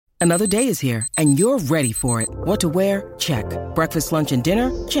Another day is here, and you're ready for it. What to wear? Check. Breakfast, lunch, and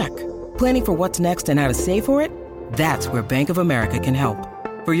dinner? Check. Planning for what's next and how to save for it? That's where Bank of America can help.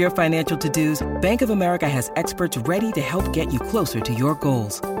 For your financial to-dos, Bank of America has experts ready to help get you closer to your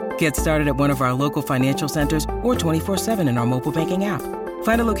goals. Get started at one of our local financial centers or 24/7 in our mobile banking app.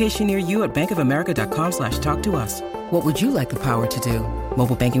 Find a location near you at bankofamerica.com/talktous. What would you like the power to do?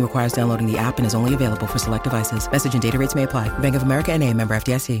 Mobile banking requires downloading the app and is only available for select devices. Message and data rates may apply. Bank of America N.A., member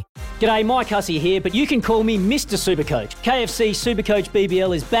FDIC. G'day, Mike Hussey here, but you can call me Mr. Supercoach. KFC Supercoach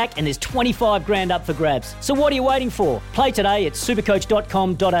BBL is back and there's 25 grand up for grabs. So what are you waiting for? Play today at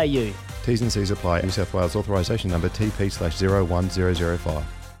supercoach.com.au. T's and C's apply. New South Wales authorisation number TP/01005.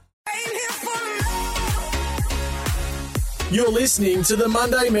 You're listening to the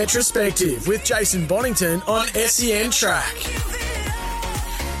Monday Metrospective with Jason Bonington on SEN Track.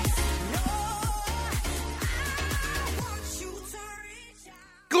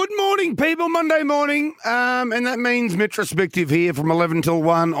 Good morning, people. Monday morning, and that means Metrospective here from 11 till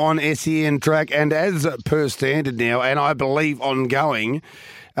 1 on SEN Track. And as per standard now, and I believe ongoing,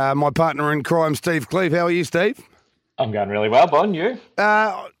 my partner in crime, Steve Cleave. How are you, Steve? I'm going really well, Bon. You?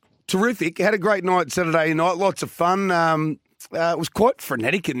 Terrific. Had a great night Saturday night. Lots of fun. It was quite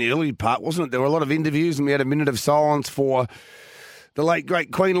frenetic in the early part, wasn't it? There were a lot of interviews, and we had a minute of silence for the late,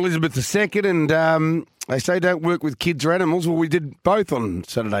 great Queen Elizabeth II. And they say don't work with kids or animals. Well, we did both on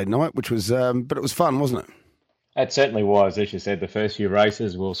Saturday night, which was, but it was fun, wasn't it? It certainly was. As you said, the first few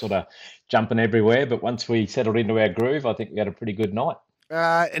races we were sort of jumping everywhere, but once we settled into our groove, I think we had a pretty good night.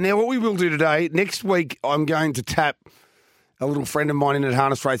 And now what we will do today, next week, I'm going to tap a little friend of mine in at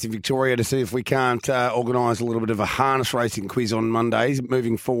Harness Racing Victoria to see if we can't organise a little bit of a harness racing quiz on Mondays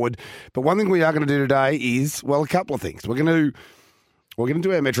moving forward. But one thing we are going to do today is, well, a couple of things. We're going to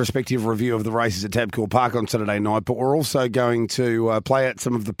do our retrospective review of the races at Tabcorp Park on Saturday night, but we're also going to play out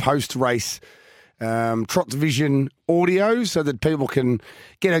some of the post-race Trots Vision audio so that people can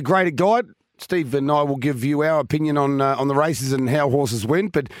get a greater guide. Steve and I will give you our opinion on the races and how horses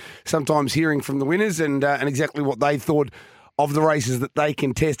went, but sometimes hearing from the winners and exactly what they thought of the races that they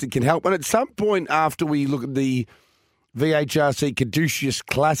contested can help. And at some point after we look at the VHRC Caduceus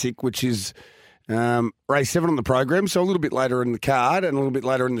Classic, which is race 7 on the program, so a little bit later in the card and a little bit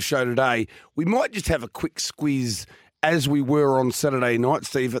later in the show today, we might just have a quick squeeze as we were on Saturday night,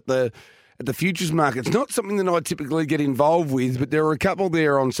 Steve, at the futures market. It's not something that I typically get involved with, but there were a couple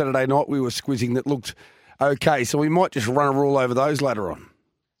there on Saturday night we were squizzing that looked okay, so we might just run a rule over those later on.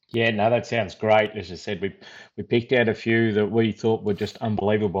 Yeah, no, that sounds great. As I said, we picked out a few that we thought were just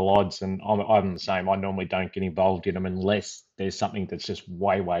unbelievable odds, and I'm the same. I normally don't get involved in them unless there's something that's just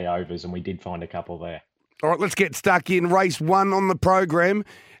way overs, and we did find a couple there. All right, let's get stuck in. Race 1 on the program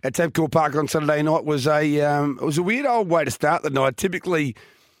at Tabcorp Park on Saturday night was it was a weird old way to start the night. Typically,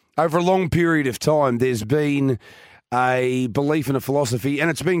 over a long period of time, there's been a belief and a philosophy, and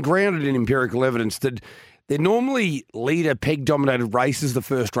it's been grounded in empirical evidence that they're normally leader peg-dominated races, the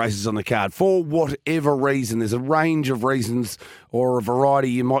first races on the card, for whatever reason. There's a range of reasons or a variety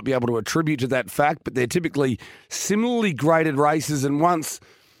you might be able to attribute to that fact, but they're typically similarly graded races, and once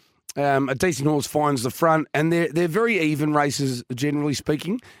a decent horse finds the front, and they're very even races, generally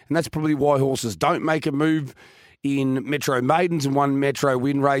speaking, and that's probably why horses don't make a move in Metro Maidens and one Metro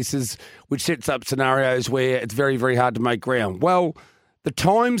Win races, which sets up scenarios where it's very, very hard to make ground. Well, the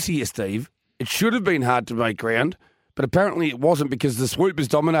times here, Steve, it should have been hard to make ground, but apparently it wasn't because the Swoopers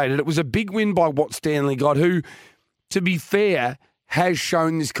dominated. It was a big win by Wat Stanley God, who, to be fair, has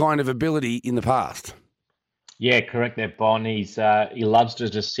shown this kind of ability in the past. Yeah, correct there, Bon. He loves to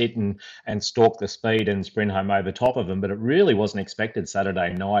just sit and stalk the speed and sprint home over top of them, but it really wasn't expected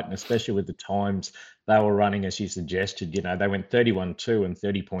Saturday night, and especially with the times they were running, as you suggested. You know, they went 31.2 and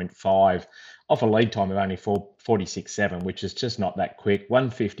 30.5 off a lead time of only 46.7, which is just not that quick.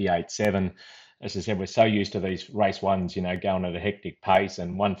 158.7. As I said, we're so used to these race ones, you know, going at a hectic pace,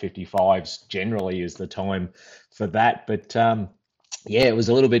 and 155s generally is the time for that. But yeah, it was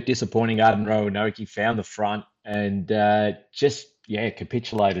a little bit disappointing. Arden Roanoke found the front and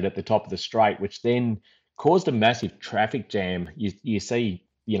capitulated at the top of the straight, which then caused a massive traffic jam. You see,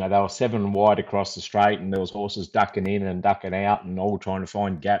 you know, they were 7 wide across the straight, and there was horses ducking in and ducking out and all trying to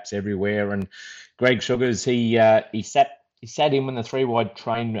find gaps everywhere. And Greg Sugars, he sat in when the 3 wide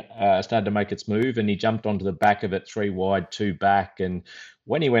train started to make its move, and he jumped onto the back of it 3 wide, 2 back. And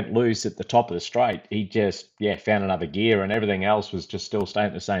when he went loose at the top of the straight, he just found another gear, and everything else was just still staying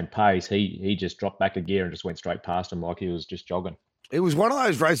at the same pace. He just dropped back a gear and just went straight past him like he was just jogging. It was one of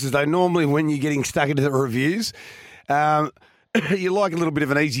those races, though, normally when you're getting stuck into the reviews, you like a little bit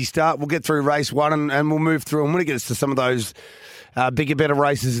of an easy start. We'll get through race 1 and we'll move through. And when it gets to some of those bigger, better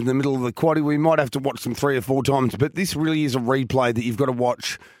races in the middle of the quaddie. We might have to watch them 3 or 4 times, but this really is a replay that you've got to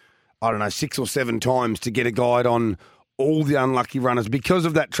watch, 6 or 7 times to get a guide on all the unlucky runners because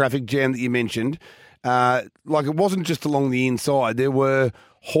of that traffic jam that you mentioned. It wasn't just along the inside. There were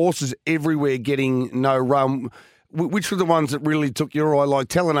horses everywhere getting no run. Which were the ones that really took your eye? Like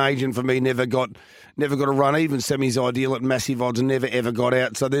Talent Agent for me never got a run. Even Semi's Ideal at massive odds and never ever got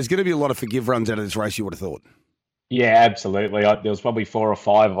out. So there's going to be a lot of forgive runs out of this race, you would have thought. Yeah, absolutely. There was probably 4 or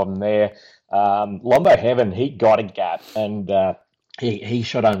 5 of them there. Lombo Heaven, he got a gap and he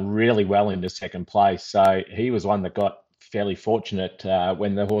shot on really well into second place. So he was one that got fairly fortunate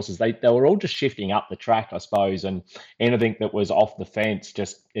when the horses, they were all just shifting up the track, I suppose, and anything that was off the fence,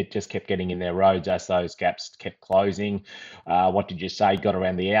 it just kept getting in their roads as those gaps kept closing. What did you say? Got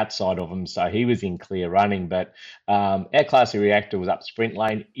around the outside of them, so he was in clear running. But our Classy Reactor was up sprint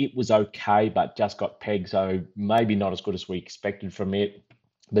lane. It was okay, but just got pegged, so maybe not as good as we expected from it.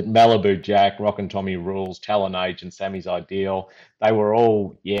 But Malibu Jack, Rock and Tommy Rules, Talent Agent, Sammy's Ideal, they were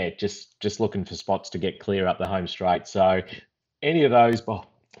all, just looking for spots to get clear up the home straight. So any of those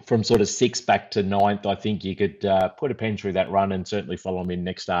from sort of 6th back to 9th, I think you could put a pen through that run and certainly follow them in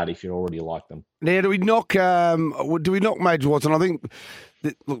next start if you already like them. Now, do we knock Major Watson? I think,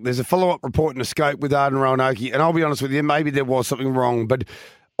 look, there's a follow-up report in the scope with Arden Roanoke, and I'll be honest with you, maybe there was something wrong, but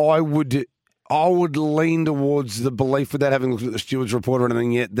I would lean towards the belief, without having looked at the stewards report or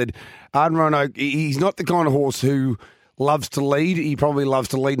anything yet, that Arden Roanoke, he's not the kind of horse who loves to lead. He probably loves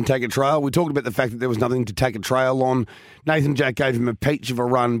to lead and take a trail. We talked about the fact that there was nothing to take a trail on. Nathan Jack gave him a peach of a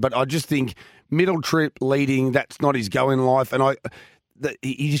run, but I just think middle trip leading, that's not his go in life. And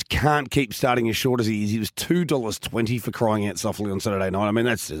he just can't keep starting as short as he is. He was $2.20 for crying out softly on Saturday night. I mean,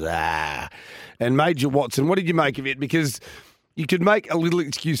 that's And Major Watson, what did you make of it? Because you could make a little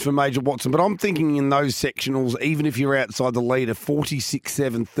excuse for Major Watson, but I'm thinking in those sectionals, even if you're outside the leader,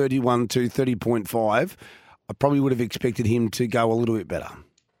 46.7, 31.2, 30.5, I probably would have expected him to go a little bit better.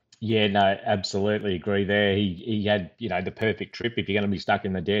 Yeah, no, absolutely agree there. He had, the perfect trip. If you're going to be stuck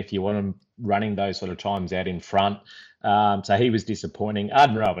in the death, you want him running those sort of times out in front. So he was disappointing.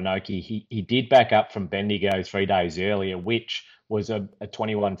 Arden Roanoke, he did back up from Bendigo 3 days earlier, which was a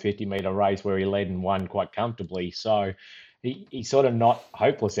 2150 metre race where he led and won quite comfortably. So he's sort of not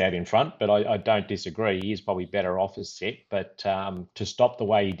hopeless out in front, but I don't disagree. He is probably better off as set. But to stop the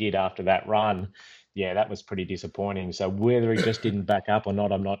way he did after that run, that was pretty disappointing. So whether he just didn't back up or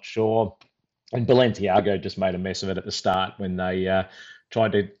not, I'm not sure. And Balenciago just made a mess of it at the start when they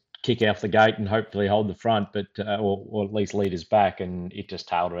tried to kick off the gate and hopefully hold the front, but or at least lead us back, and it just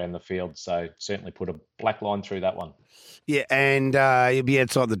tailed around the field. So certainly put a black line through that one. Yeah, and he'll be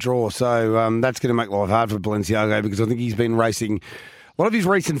outside the draw, so that's going to make life hard for Balenciago because I think he's been racing. A lot of his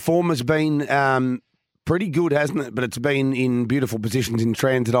recent form has been pretty good, hasn't it? But it's been in beautiful positions in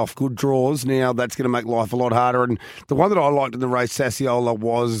transit off good draws. Now that's going to make life a lot harder. And the one that I liked in the race, Sassiola,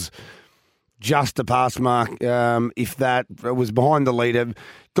 was just a pass mark. If that was behind the leader,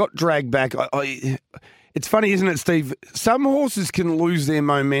 got dragged back. It's funny, isn't it, Steve? Some horses can lose their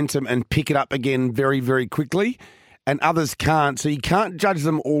momentum and pick it up again very, very quickly, and others can't. So you can't judge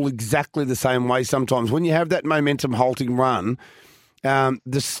them all exactly the same way sometimes. When you have that momentum halting run,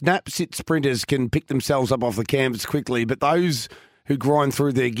 the snap-sit sprinters can pick themselves up off the canvas quickly, but those who grind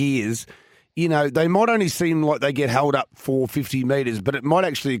through their gears, they might only seem like they get held up for 50 metres, but it might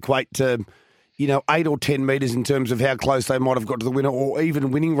actually equate to, 8 or 10 metres in terms of how close they might have got to the winner, or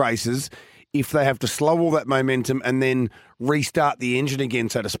even winning races if they have to slow all that momentum and then restart the engine again,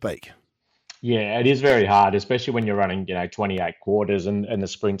 so to speak. Yeah, it is very hard, especially when you're running, 28 quarters and the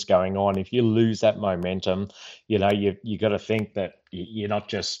sprint's going on. If you lose that momentum, you got to think that you're not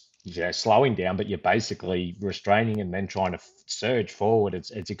just slowing down, but you're basically restraining and then trying to surge forward.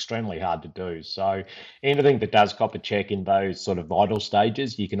 It's extremely hard to do. So anything that does cop a check in those sort of vital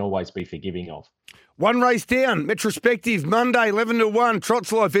stages, you can always be forgiving of. One race down, Metrospective, Monday, 11 to 1,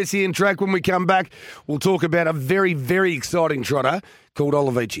 Trots Life SEN track. When we come back, we'll talk about a very, very exciting trotter called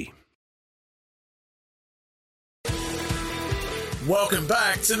Olivici. Welcome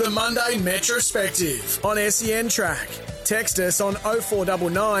back to the Monday Metrospective on SEN Track. Text us on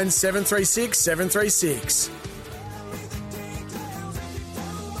 0499 736 736.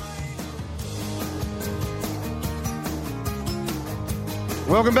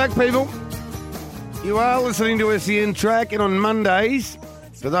 Welcome back, people. You are listening to SEN Track, and on Mondays,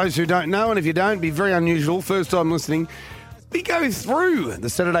 for those who don't know, and if you don't, be very unusual, first time listening, we go through the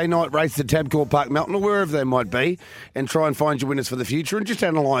Saturday night races at Tabcorp Park, Melton, or wherever they might be, and try and find your winners for the future and just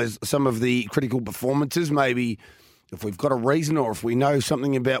analyse some of the critical performances, maybe if we've got a reason or if we know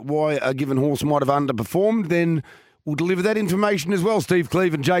something about why a given horse might have underperformed, then will deliver that information as well. Steve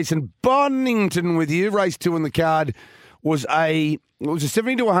Cleve and Jason Bonington with you. Race 2 in the card was a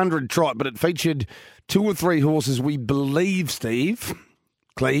 70 to 100 trot, but it featured 2 or 3 horses, we believe, Steve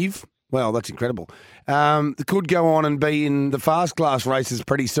Cleve. Well, that's incredible. That could go on and be in the fast class races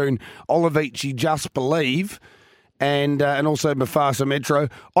pretty soon. Olivici, Just Believe, and also Mufasa Metro.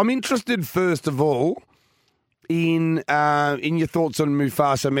 I'm interested, first of all, in your thoughts on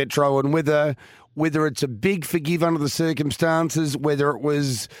Mufasa Metro and whether it's a big forgive under the circumstances, whether it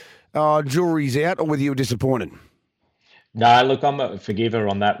was jury's out, or whether you were disappointed. No, look, I'm a forgiver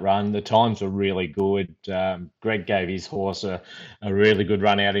on that run. The times were really good. Greg gave his horse a really good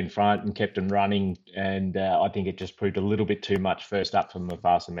run out in front and kept him running. And I think it just proved a little bit too much first up from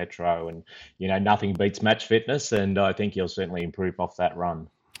Mufasa Metro. And, nothing beats match fitness. And I think he'll certainly improve off that run.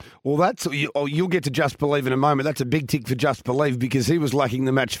 Well, you'll get to Just Believe in a moment. That's a big tick for Just Believe because he was lacking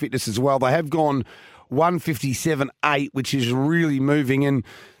the match fitness as well. They have gone 157.8, which is really moving. And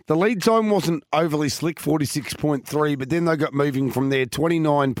the lead time wasn't overly slick, 46.3, but then they got moving from there,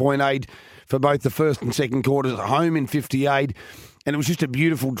 29.8 for both the first and second quarters, home in 58. And it was just a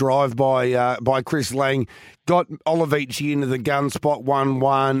beautiful drive by Chris Lang. Got Olivici into the gun spot,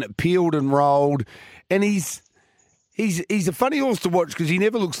 1-1, peeled and rolled. And he's a funny horse to watch because he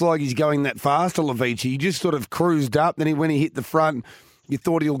never looks like he's going that fast, Olivici. He just sort of cruised up. Then when he hit the front, you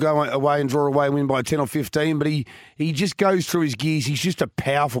thought he'll go away and draw away and win by 10 or 15, but he just goes through his gears. He's just a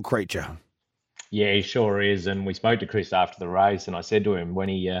powerful creature. Yeah, he sure is. And we spoke to Chris after the race, and I said to him, when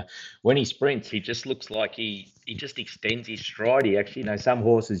he sprints, he just looks like he just extends his stride. He actually, some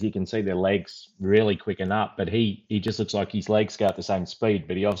horses you can see their legs really quicken up, but he just looks like his legs go at the same speed,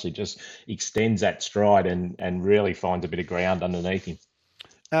 but he obviously just extends that stride and really finds a bit of ground underneath him.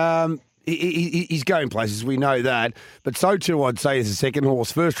 He's going places, we know that. But so too, I'd say, is the second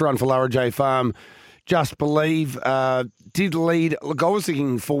horse. First run for Lara J Farm, Just Believe, did lead. Look, I was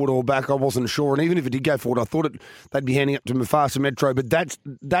thinking forward or back, I wasn't sure. And even if it did go forward, I thought they'd be handing up to Mufasa Metro. But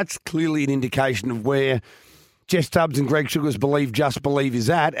that's clearly an indication of where Jess Tubbs and Greg Sugars believe Just Believe is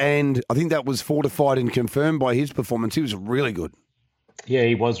at. And I think that was fortified and confirmed by his performance. He was really good. Yeah,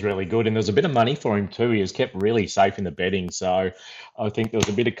 he was really good, and there was a bit of money for him too. He was kept really safe in the betting, so I think there was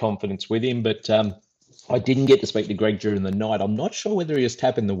a bit of confidence with him. But I didn't get to speak to Greg during the night. I'm not sure whether he was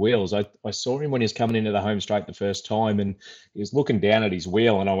tapping the wheels. I saw him when he was coming into the home straight the first time, and he was looking down at his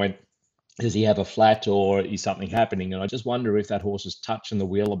wheel, and I went, does he have a flat or is something happening? And I just wonder if that horse was touching the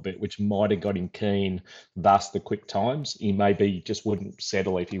wheel a bit, which might have got him keen, thus the quick times. He maybe just wouldn't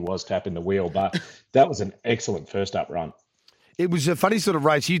settle if he was tapping the wheel, but that was an excellent first up run. It was a funny sort of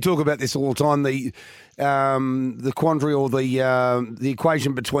race. You talk about this all the time, the quandary or the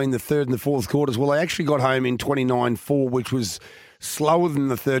equation between the third and the fourth quarters. Well, they actually got home in 29.4, which was slower than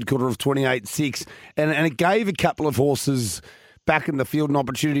the third quarter of 28.6. And it gave a couple of horses back in the field an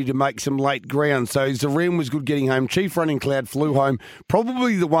opportunity to make some late ground. So Zarem was good getting home. Chief Running Cloud flew home.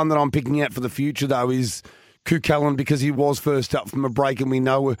 Probably the one that I'm picking out for the future, though, is Cucullin because he was first up from a break, and we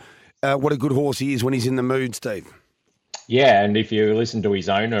know what a good horse he is when he's in the mood, Steve. Yeah, and if you listen to his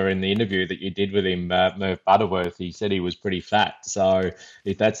owner in the interview that you did with him, Merv Butterworth, he said he was pretty fat. So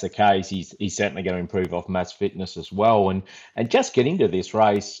if that's the case, he's certainly going to improve off match fitness as well. And just getting to this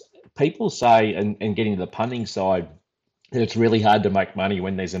race, people say, and getting to the punting side, that it's really hard to make money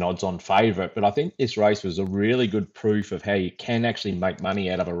when there's an odds-on favourite. But I think this race was a really good proof of how you can actually make money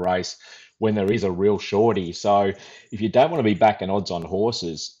out of a race when there is a real shorty. So if you don't want to be backing odds-on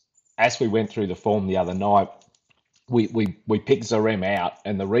horses, as we went through the form the other night, we picked Zarem out,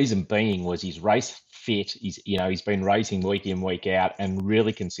 and the reason being was he's race fit. He's been racing week in, week out, and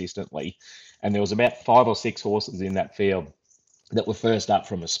really consistently. And there was about 5 or 6 horses in that field that were first up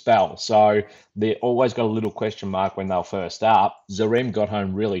from a spell. So they always got a little question mark when they were first up. Zarem got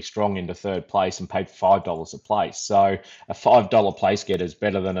home really strong into third place and paid $5 a place. So a $5 place getter is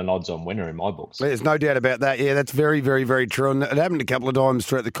better than an odds-on winner in my books. There's no doubt about that. Yeah, that's very, very, very true. And it happened a couple of times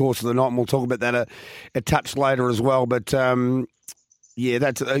throughout the course of the night, and we'll talk about that a touch later as well. But yeah,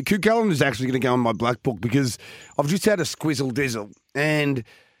 that's Cucullin is actually going to go on my black book because I've just had a squizzle dizzle, and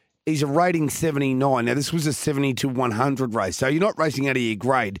he's a rating 79. Now, this was a 70 to 100 race, so you're not racing out of your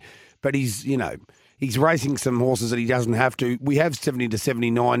grade, but he's racing some horses that he doesn't have to. We have 70 to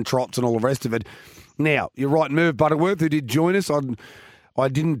 79 trots and all the rest of it. Now, you're right, Merv Butterworth, who did join us, I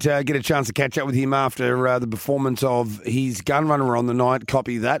didn't get a chance to catch up with him after the performance of his Gunrunner on the night.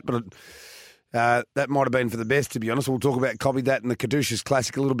 Copy that, but that might have been for the best, to be honest. We'll talk about Copy That and the Caduceus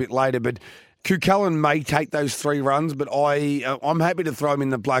Classic a little bit later, but Cucullin may take those 3 runs, but I'm happy to throw him in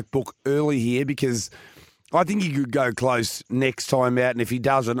the black book early here because I think he could go close next time out, and if he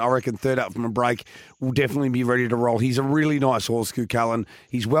doesn't, I reckon third up from a break will definitely be ready to roll. He's a really nice horse, Cucullin.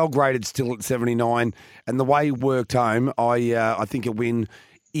 He's well graded still at 79, and the way he worked home, I think a win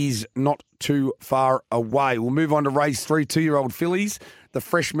is not too far away. We'll move on to race 3, 2-year-old fillies, the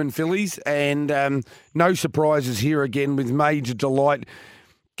freshman fillies, and no surprises here again with Major Delight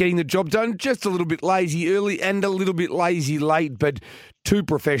getting the job done. Just a little bit lazy early and a little bit lazy late, but too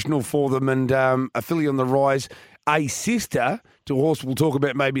professional for them, and a filly on the rise, a sister to a horse we'll talk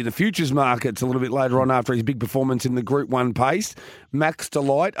about maybe in the futures markets a little bit later on after his big performance in the Group 1 pace. Max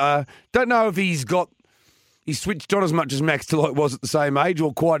Delight. Don't know if he's switched on as much as Max Delight was at the same age,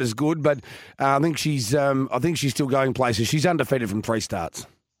 or quite as good, but I think she's still going places. She's undefeated from 3 starts.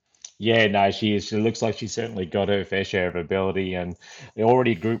 Yeah, no, she is. She looks like she's certainly got her fair share of ability, and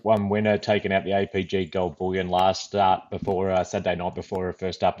already Group 1 winner, taking out the APG Gold Bullion last start before Saturday night before her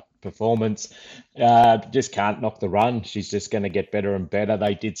first up performance. Just can't knock the run. She's just going to get better and better.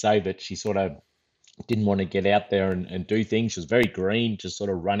 They did say that she sort of didn't want to get out there and do things. She was very green, just sort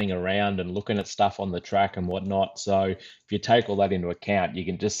of running around and looking at stuff on the track and whatnot. So if you take all that into account, you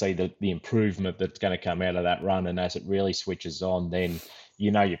can just see the improvement that's going to come out of that run. And as it really switches on, then you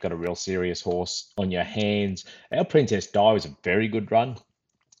know you've got a real serious horse on your hands. Our Princess Di was a very good run.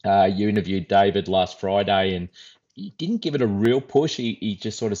 You interviewed David last Friday, and he didn't give it a real push. He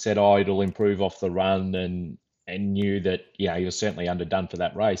just sort of said, it'll improve off the run, and knew that, he was certainly underdone for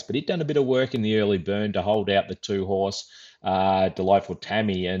that race. But he'd done a bit of work in the early burn to hold out the 2-horse, Delightful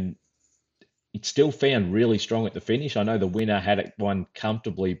Tammy, and it still found really strong at the finish. I know the winner had it won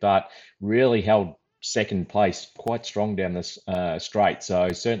comfortably, but really held second place quite strong down this straight. So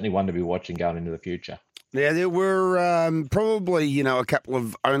certainly one to be watching going into the future. Yeah, there were probably, a couple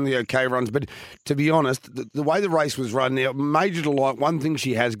of only okay runs. But to be honest, the way the race was run now, Major Delight, one thing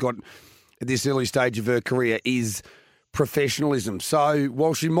she has got at this early stage of her career is professionalism. So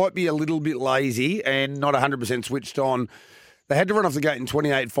while she might be a little bit lazy and not 100% switched on, they had to run off the gate in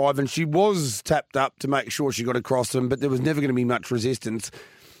 28.5, and she was tapped up to make sure she got across them, but there was never going to be much resistance.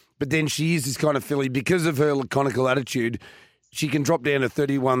 But then she is this kind of filly, because of her laconical attitude, she can drop down to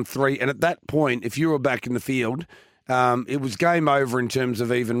 31.3. And at that point, if you were back in the field, it was game over in terms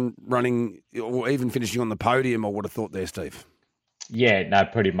of even running or even finishing on the podium, I would have thought there, Steve. Yeah, no,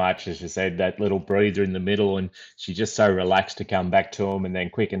 pretty much. As you said, that little breather in the middle, and she's just so relaxed to come back to him, and then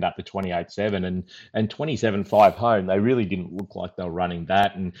quickened up to 28.7 and 27.5 home. They really didn't look like they were running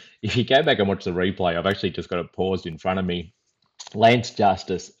that. And if you go back and watch the replay, I've actually just got it paused in front of me. Lance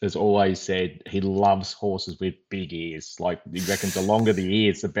Justice has always said he loves horses with big ears. Like, he reckons the longer the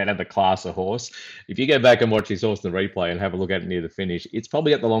ears, the better the class of horse. If you go back and watch his horse in the replay and have a look at it near the finish, it's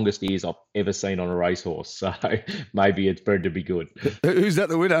probably got the longest ears I've ever seen on a racehorse. So maybe it's bred to be good. Who's that,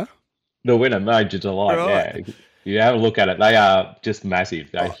 the winner? The winner, Major Delight, right. Yeah. You have a look at it; they are just massive.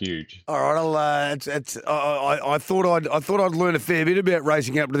 They're huge. All right, I thought I'd learn a fair bit about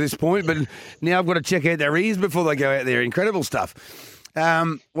racing up to this point, but now I've got to check out their ears before they go out there. Incredible stuff.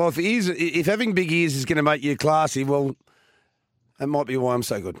 Well, if having big ears is going to make you classy, well, that might be why I'm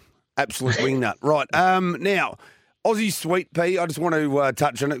so good. Absolute wingnut. Right. Now, Aussie Sweet Pea. I just want to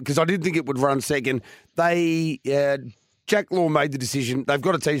touch on it because I did think it would run second. Jack Law made the decision. They've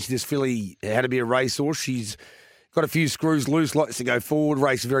got to teach this filly how to be a racehorse. She's got a few screws loose, likes to go forward,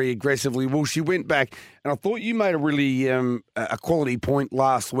 race very aggressively. Well, she went back, and I thought you made a really a quality point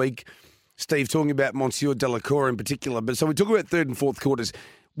last week, Steve, talking about Monsieur Delacour in particular. But so we talk about third and fourth quarters.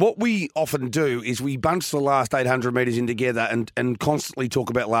 What we often do is we bunch the last 800 metres in together and constantly talk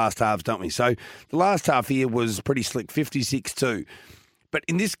about last halves, don't we? So the last half here was pretty slick, 56.2. But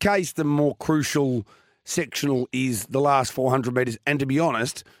in this case, the more crucial sectional is the last 400 metres, and to be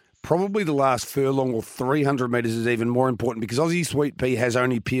honest, probably the last furlong or 300 metres is even more important because Aussie Sweet Pea has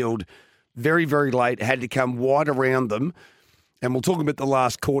only peeled very, very late, had to come wide around them. And we'll talk about the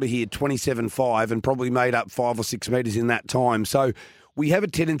last quarter here, 27.5, and probably made up 5 or 6 metres in that time. So we have a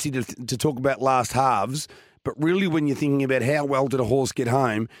tendency to talk about last halves, but really when you're thinking about how well did a horse get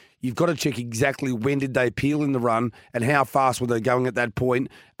home, you've got to check exactly when did they peel in the run and how fast were they going at that point.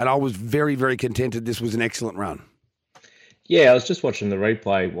 And I was very, very contented this was an excellent run. Yeah, I was just watching the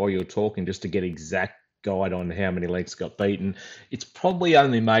replay while you were talking just to get exact guide on how many lengths got beaten. It's probably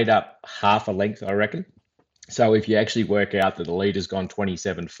only made up half a length, I reckon. So if you actually work out that the leader's gone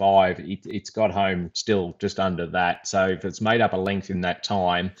 27.5, it's got home still just under that. So if it's made up a length in that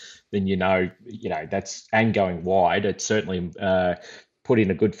time, then you know that's, and going wide, it's certainly put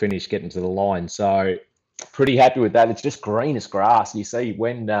in a good finish getting to the line. So pretty happy with that. It's just green as grass. You see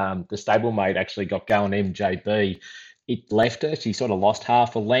when the stablemate actually got going, MJB, it left her. She sort of lost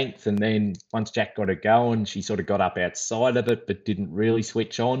half a length, and then once Jack got her going, she sort of got up outside of it, but didn't really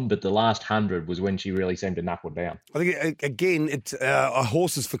switch on. But the last 100 was when she really seemed to knuckle down. I think, again, it's a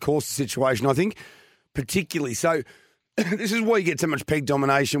horses for courses situation, I think, particularly. So this is why you get so much peak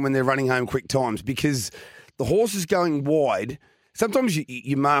domination when they're running home quick times, because the horses going wide, sometimes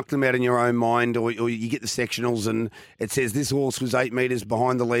you mark them out in your own mind, or you get the sectionals and it says this horse was 8 metres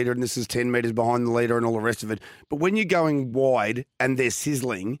behind the leader and this is 10 metres behind the leader and all the rest of it. But when you're going wide and they're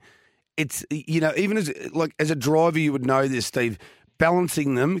sizzling, it's, even as a driver, you would know this, Steve,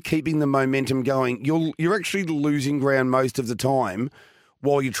 balancing them, keeping the momentum going, you're actually losing ground most of the time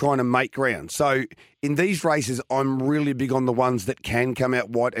while you're trying to make ground. So in these races, I'm really big on the ones that can come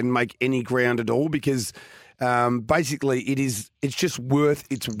out wide and make any ground at all, because basically, it's just worth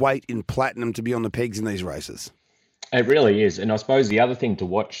its weight in platinum to be on the pegs in these races. It really is. And I suppose the other thing to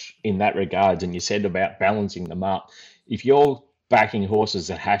watch in that regards, and you said about balancing them up, if you're backing horses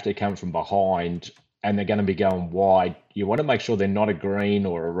that have to come from behind and they're going to be going wide, you want to make sure they're not a green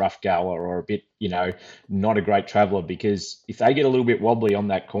or a rough goer or a bit, not a great traveller, because if they get a little bit wobbly on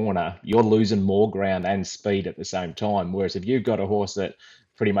that corner, you're losing more ground and speed at the same time. Whereas if you've got a horse that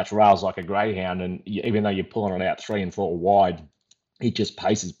pretty much rails like a greyhound, and even though you're pulling it out 3 and 4 wide, it just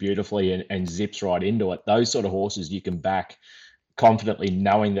paces beautifully and zips right into it. Those sort of horses you can back confidently,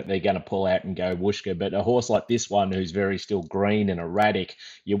 knowing that they're going to pull out and go whooshka. But a horse like this one, who's very still green and erratic,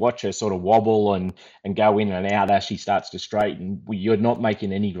 you watch her sort of wobble and go in and out as she starts to straighten. You're not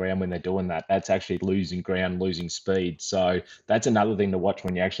making any ground when they're doing that. That's actually losing ground, losing speed. So that's another thing to watch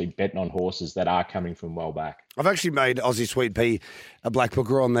when you're actually betting on horses that are coming from well back. I've actually made Aussie Sweet Pea a black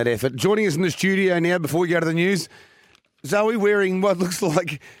booker on that effort. Joining us in the studio now, before we go to the news, Zoe wearing what looks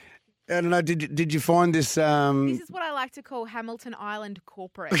like, I don't know, did you find this? This is what I like to call Hamilton Island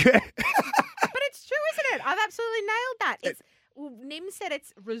corporate. But it's true, isn't it? I've absolutely nailed that. Nim said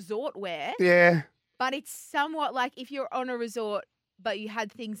it's resort wear. Yeah. But it's somewhat like if you're on a resort but you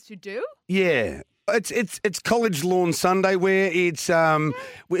had things to do. Yeah. It's college lawn Sunday wear. It's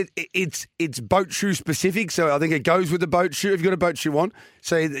boat shoe specific, so I think it goes with the boat shoe. Have you got a boat shoe on?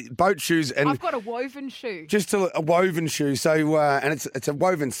 So boat shoes, and I've got a woven shoe. Just a woven shoe. So and it's a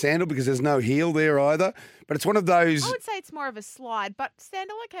woven sandal because there's no heel there either. But it's one of those. I would say it's more of a slide, but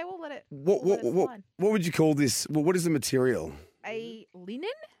sandal. Okay, we'll let it. What would you call this? What is the material? A linen.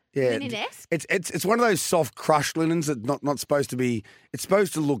 Yeah, linen-esque? It's one of those soft crushed linens that not supposed to be. It's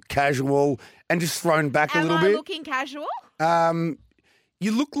supposed to look casual and just thrown back a little bit. Am I looking casual?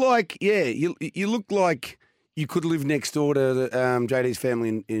 You look like you look like you could live next door to JD's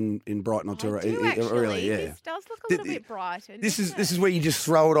family in Brighton or Toronto. Really, yeah. This does look a little bit Brighton. This is where you just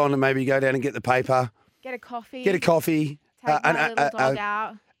throw it on and maybe go down and get the paper, get a coffee, take my little dog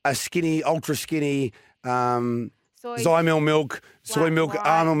out, a skinny, ultra skinny. Zymil milk, soy milk,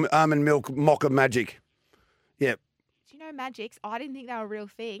 almond milk, mocha magic. Yep. Do you know magics? I didn't think they were a real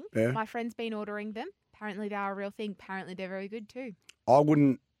thing. Yeah. My friend's been ordering them. Apparently they are a real thing. Apparently they're very good too. I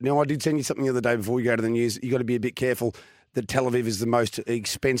wouldn't. Now, I did send you something the other day before we go to the news. You got to be a bit careful that Tel Aviv is the most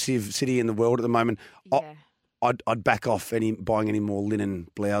expensive city in the world at the moment. Yeah. I'd back off buying any more linen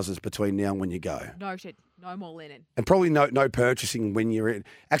blouses between now and when you go. Noted. No more linen. And probably no purchasing when you're in.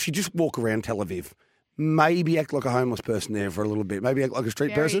 Actually, just walk around Tel Aviv. Maybe act like a homeless person there for a little bit. Maybe act like a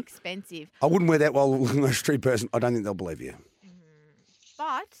street person. Very expensive. I wouldn't wear that while looking like a street person. I don't think they'll believe you.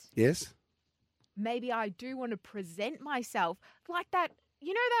 But yes, maybe I do want to present myself like that.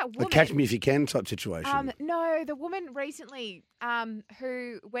 You know that woman. A catch me if you can type situation. No, the woman recently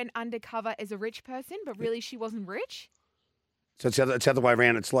who went undercover as a rich person, but really she wasn't rich. So it's the other way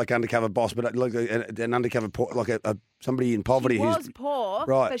around. It's like undercover boss, but like an undercover like somebody in poverty. She was poor,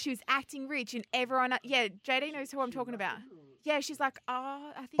 right, but she was acting rich, and everyone. Yeah, JD knows who I'm talking about. Yeah, she's like,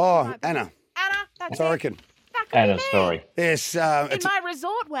 I think. Oh, Anna. Anna, that's I reckon. Anna's story. Yes. In my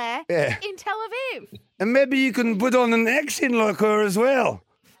resort wear. Yeah. In Tel Aviv. And maybe you can put on an accent like her as well.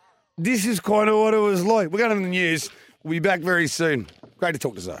 This is kind of what it was like. We're going to the news. We'll be back very soon. Great to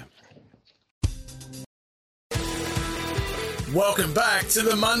talk to Zoe. Welcome back to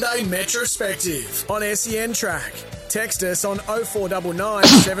the Monday Metrospective on SEN Track. Text us on 0499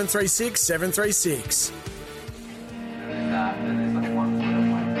 736 736.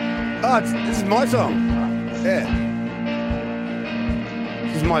 This is my song. Yeah.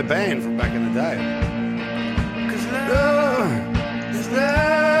 This is my band from back in the day. 'Cause love is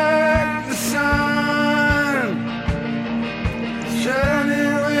like the sun,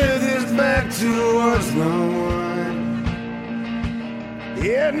 shining with his back towards no one.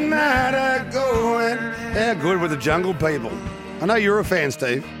 At night I go and... Yeah, good with the Jungle People. I know you're a fan,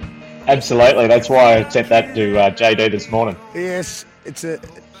 Steve. Absolutely. That's why I sent that to JD this morning. Yes, it's a.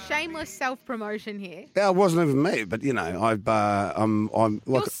 Shameless self-promotion here. It wasn't even me, but I'm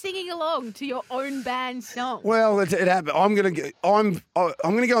You're singing along to your own band song. Well, it happened. I'm gonna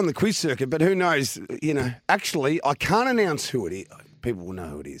go on the quiz circuit, but who knows? Actually, I can't announce who it is. People will know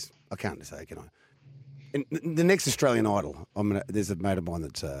who it is. I can't say, can I? And the next Australian Idol, there's a mate of mine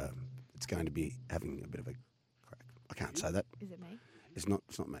that's it's going to be having a bit of a crack. I can't say that. Is it me? It's not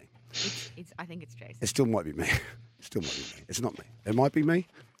me. I think it's Jason. It still might be me. It's not me. It might be me.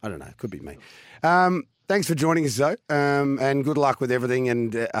 I don't know. It could be me. Thanks for joining us, though, and good luck with everything.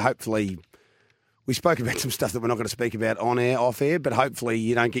 And hopefully, we spoke about some stuff that we're not going to speak about on air, off air. But hopefully,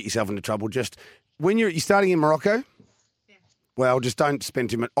 you don't get yourself into trouble. Just when you're starting in Morocco. Yeah. Well, just don't spend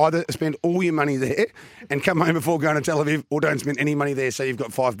too much. Either spend all your money there and come home before going to Tel Aviv, or don't spend any money there, so you've got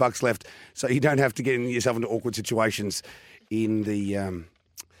 $5 left, so you don't have to get yourself into awkward situations in the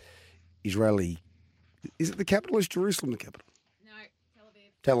Israeli. Is it the capital? Is Jerusalem the capital?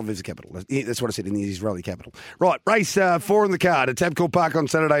 Tel Aviv's the capital. That's what I said, in the Israeli capital. Right, race 4 in the card at Tabcorp Park on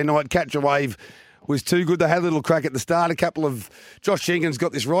Saturday night. Catch a Wave was too good. They had a little crack at the start. A couple of Josh Jenkins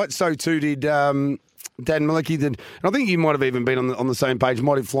got this right. So too did Dan Malicki. And I think you might have even been on the same page.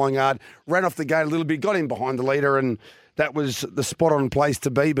 Mighty Flying Hard ran off the gate a little bit, got in behind the leader, and that was the spot-on place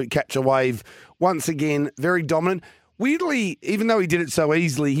to be. But Catch a Wave, once again, very dominant. Weirdly, even though he did it so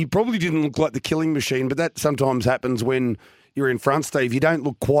easily, he probably didn't look like the killing machine, but that sometimes happens when you're in front, Steve. You don't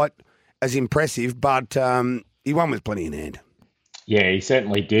look quite as impressive, but he won with plenty in hand. Yeah, he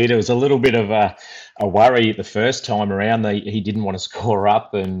certainly did. It was a little bit of a worry the first time around. He didn't want to score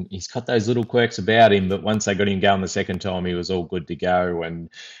up, and he's got those little quirks about him, but once they got him going the second time, he was all good to go, and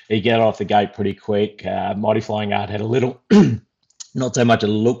he got off the gate pretty quick. Mighty Flying Art had a little... not so much a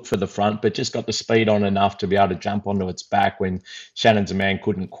look for the front, but just got the speed on enough to be able to jump onto its back when Shannon's man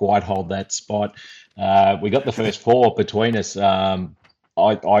couldn't quite hold that spot. We got the first 4 between us. I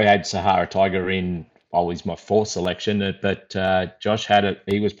had Sahara Tiger in. He's my 4th selection, but Josh had it.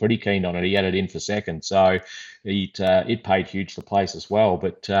 He was pretty keen on it. He had it in for second, so it paid huge to place as well.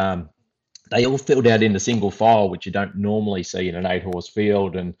 But they all filled out in the single file, which you don't normally see in an 8-horse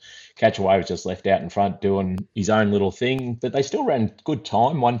field. And Catch a Wave was just left out in front doing his own little thing. But they still ran good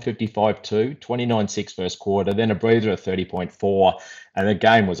time, 155.2, 29.6 first quarter, then a breather of 30.4. And the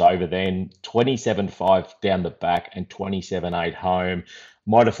game was over then, 27.5 down the back and 27.8 home.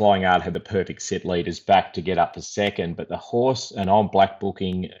 Mighty Flying Art had the perfect set leaders back to get up to second. But the horse, and I'm black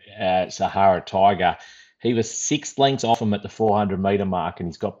booking Sahara Tiger, he was 6 lengths off him at the 400-metre mark, and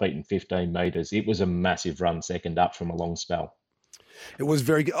he's got beaten 15 metres. It was a massive run second up from a long spell. It was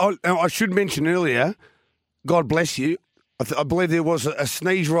very good. I should mention earlier, God bless you, I believe there was a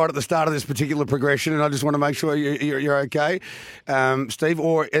sneeze right at the start of this particular progression, and I just want to make sure you're okay, Steve,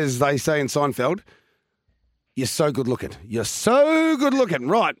 or as they say in Seinfeld, you're so good looking. You're so good looking.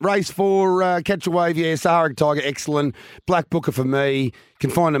 Right, race 4, Catch a Wave, yeah, Sahara Tiger, excellent. Black Booker for me. Can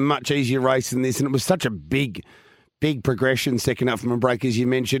find a much easier race than this, and it was such a big progression second up from a break, as you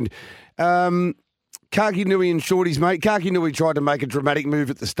mentioned. Kaki Nui and Shorty's mate. Kaki Nui tried to make a dramatic move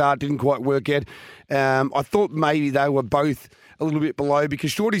at the start, didn't quite work out. I thought maybe they were both a little bit below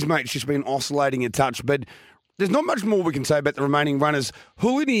because Shorty's mate's just been oscillating a touch, but there's not much more we can say about the remaining runners.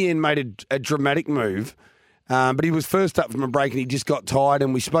 Julian made a dramatic move. But he was first up from a break and he just got tired,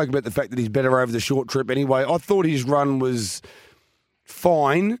 and we spoke about the fact that he's better over the short trip anyway. I thought his run was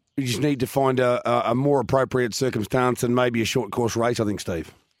fine. You just need to find a more appropriate circumstance and maybe a short course race, I think,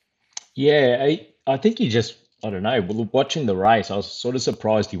 Steve. Yeah, I think he just, I don't know, watching the race, I was sort of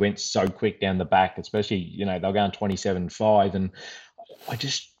surprised he went so quick down the back, especially, they were going 27.5, and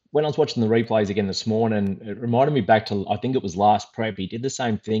when I was watching the replays again this morning, it reminded me back to, I think it was last prep. He did the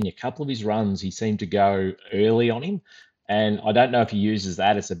same thing. A couple of his runs, he seemed to go early on him. And I don't know if he uses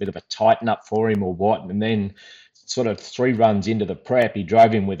that as a bit of a tighten up for him or what. And then sort of 3 runs into the prep, he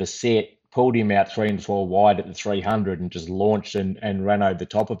drove him with a set, pulled him out 3 and 4 wide at the 300 and just launched and ran over the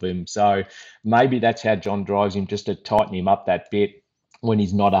top of him. So maybe that's how John drives him, just to tighten him up that bit when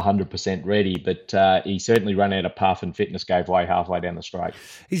he's not 100% ready, but he certainly ran out of puff and fitness gave way halfway down the straight.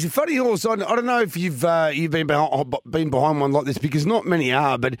 He's a funny horse. I don't know if you've been behind one like this, because not many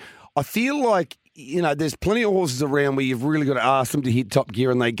are, but I feel like, there's plenty of horses around where you've really got to ask them to hit top gear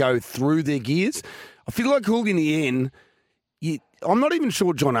and they go through their gears. I feel like Hool in the end, I'm not even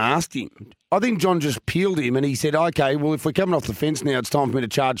sure John asked him. I think John just peeled him and he said, okay, well, if we're coming off the fence now, it's time for me to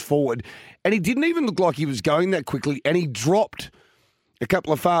charge forward. And he didn't even look like he was going that quickly, and he dropped a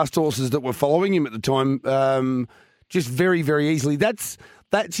couple of fast horses that were following him at the time, just very, very easily. That's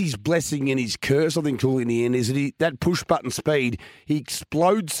that's his blessing and his curse, I think, Tooley, in the end, is that that push-button speed, he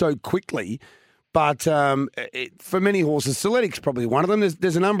explodes so quickly. But for many horses, Celetic's probably one of them.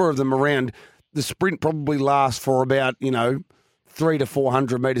 There's a number of them around. The sprint probably lasts for about, 300 to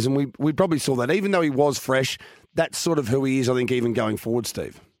 400 metres, and we probably saw that. Even though he was fresh, that's sort of who he is, I think, even going forward,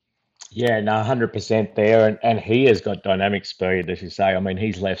 Steve. Yeah, no, 100% there. And he has got dynamic speed, as you say. I mean,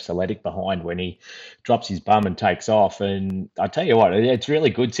 he's left Celetic behind when he drops his bum and takes off. And I tell you what, it's really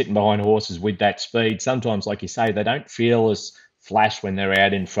good sitting behind horses with that speed. Sometimes, like you say, they don't feel as flash when they're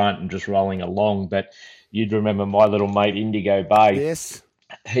out in front and just rolling along. But you'd remember my little mate, Indigo Bay. Yes.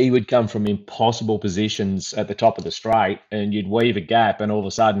 He would come from impossible positions at the top of the straight, and you'd weave a gap, and all of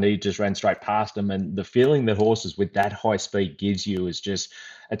a sudden he just ran straight past them. And the feeling that horses with that high speed gives you is just,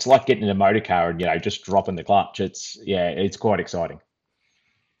 it's like getting in a motor car and, just dropping the clutch. It's quite exciting.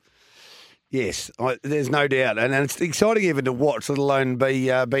 Yes, there's no doubt. And it's exciting even to watch, let alone be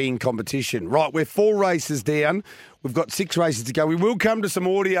in competition. Right, we're 4 races down. We've got 6 races to go. We will come to some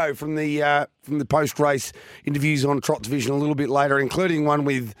audio from the post-race interviews on Trot Division a little bit later, including one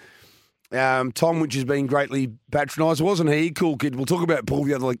with Tom, which has been greatly patronised. Wasn't he? Cool kid. We'll talk about Paul,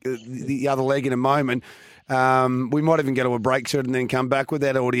 the other leg in a moment. We might even go to a break soon and then come back with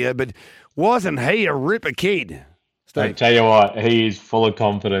that audio. But wasn't he a ripper kid? I tell you what, he is full of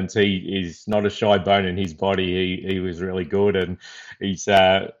confidence. He is not a shy bone in his body. He was really good, and he's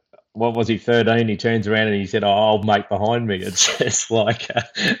what was he, 13? He turns around and he said, "Old mate behind me." It's just like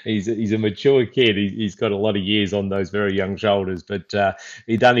he's a mature kid. He's got a lot of years on those very young shoulders, but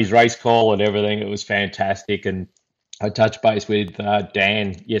he done his race call and everything. It was fantastic, and I touched base with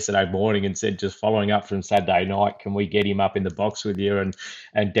Dan yesterday morning and said, just following up from Saturday night, can we get him up in the box with you? And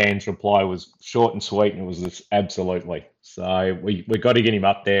Dan's reply was short and sweet, and it was just absolutely. So we got to get him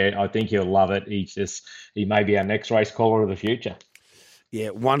up there. I think he'll love it. He may be our next race caller of the future. Yeah,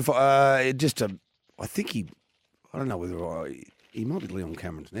 one for I think I don't know whether he might be Leon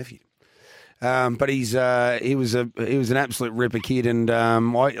Cameron's nephew. But he was an absolute ripper kid, and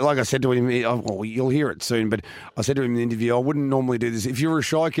like I said to him, well, you'll hear it soon. But I said to him in the interview, I wouldn't normally do this. If you were a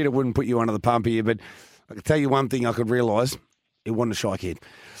shy kid, I wouldn't put you under the pump here. But I can tell you one thing, I could realise he wasn't a shy kid.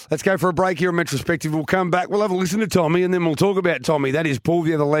 Let's go for a break here on Metrospective. We'll come back. We'll have a listen to Tommy, and then we'll talk about Tommy. That is Paul,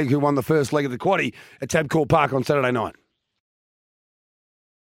 the other leg, who won the first leg of the quaddie at Tabcorp Park on Saturday night.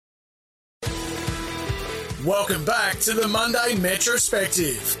 Welcome back to the Monday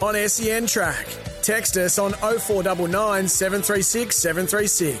Metrospective on SEN Track. Text us on 0499 736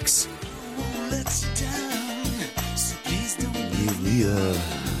 736.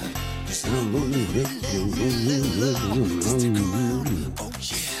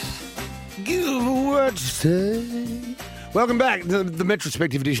 Give a word to say. Welcome back to the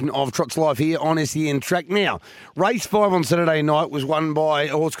Metrospective edition of Trot's Life here on SEN Track. Now, race 5 on Saturday night was won by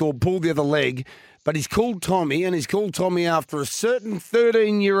a horse called Pull the Other Leg. But he's called Tommy, and he's called Tommy after a certain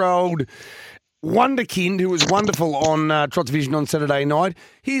 13-year-old wonderkind who was wonderful on Trot Division on Saturday night.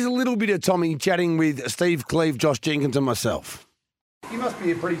 Here's a little bit of Tommy chatting with Steve Cleve, Josh Jenkins and myself. You must be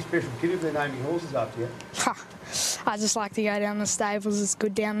a pretty special kid if they're naming horses after you. I just like to go down the stables. It's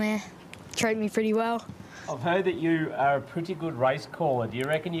good down there. Treat me pretty well. I've heard that you are a pretty good race caller. Do you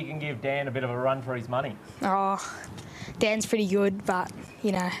reckon you can give Dan a bit of a run for his money? Oh, Dan's pretty good, but,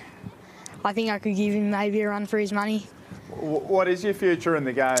 I think I could give him maybe a run for his money. What is your future in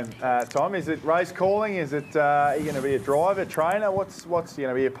the game, Tom? Is it race calling? Is it are you going to be a driver, trainer? What's going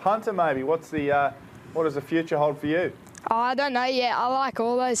to be a punter maybe? What does the future hold for you? Oh, I don't know yet. I like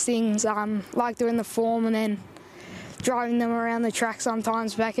all those things. Like doing the form and then driving them around the track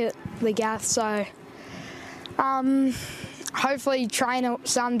sometimes back at the Gath. So hopefully train it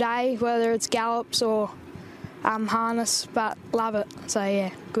someday, whether it's gallops or harness, but love it. So yeah,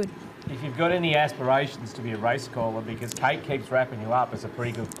 good. If you've got any aspirations to be a race caller, because Kate keeps wrapping you up as a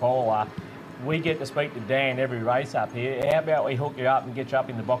pretty good caller, we get to speak to Dan every race up here. How about we hook you up and get you up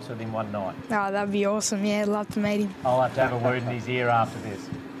in the box with him one night? Oh, that'd be awesome. Yeah, I'd love to meet him. I'll have to have a word in his ear after this.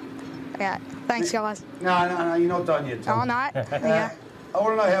 Yeah, thanks, guys. No, you're not done yet, Tom. Oh, no. Yeah. I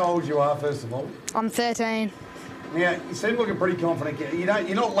want to know how old you are, first of all. I'm 13. Now, you seem like a pretty confident kid.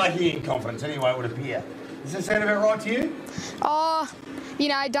 You're not lacking in confidence anyway, it would appear. Does that sound about right to you? Oh,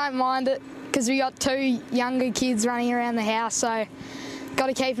 don't mind it, because we got 2 younger kids running around the house, so got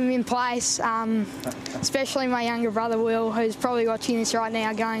to keep them in place, especially my younger brother Will, who's probably watching this right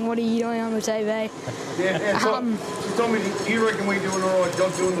now going, what are you doing on the TV? Yeah, so Tommy, do you reckon we're doing all right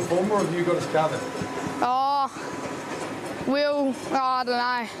job doing the form, or have you got us covered? Will, I don't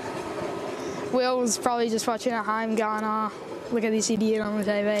know. Will's probably just watching at home going, look at this idiot on the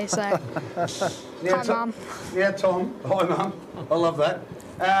TV, so... Hi, Mum. Yeah, Tom. Hi, Mum. I love that.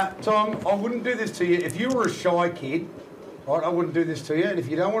 Tom, I wouldn't do this to you. If you were a shy kid, right, I wouldn't do this to you. And if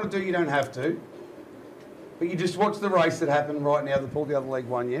you don't want to do, you don't have to. But you just watch the race that happened right now. The Pull the Other Leg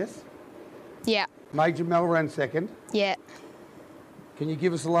won, yes? Yeah. Major Mel ran second. Yeah. Can you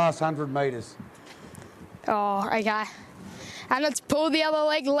give us the last 100 metres? Oh, okay. And it's Pull the Other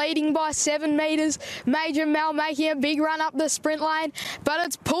Leg leading by 7 metres. Major Mel making a big run up the sprint lane. But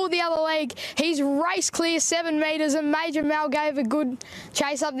it's Pull the Other Leg. He's race clear 7 metres and Major Mel gave a good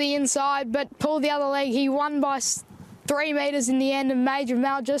chase up the inside. But Pull the Other Leg, he won by 3 metres in the end and Major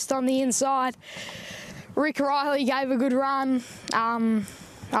Mel just on the inside. Rick Riley gave a good run. I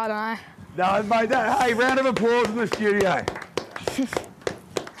don't know. No, mate, hey, round of applause in the studio.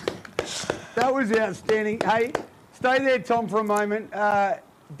 That was outstanding. Hey, stay there, Tom, for a moment.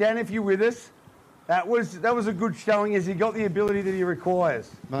 Dan, if you're with us, that was a good showing as he got the ability that he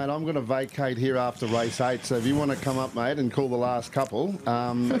requires. Mate, I'm going to vacate here after race 8, so if you want to come up, mate, and call the last couple,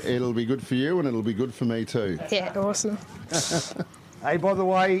 it'll be good for you and it'll be good for me too. Yeah, awesome. Hey, by the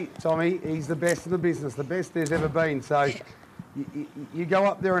way, Tommy, he's the best in the business, the best there's ever been. So you go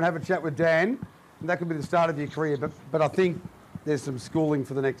up there and have a chat with Dan, and that could be the start of your career. But I think there's some schooling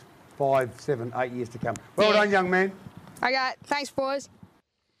for the next 5, 7, 8 years to come. Well done, young man. Okay, thanks, boys.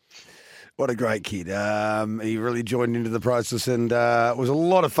 What a great kid. He really joined into the process and it was a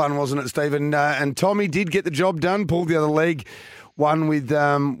lot of fun, wasn't it, Stephen? And Tommy did get the job done, pulled the other leg, won with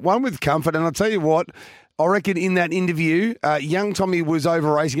comfort. And I'll tell you what, I reckon in that interview, young Tommy was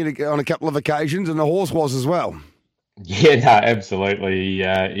over racing it on a couple of occasions and the horse was as well. Yeah, no, absolutely.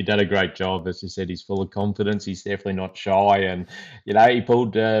 He done a great job. As you said, he's full of confidence. He's definitely not shy. And, he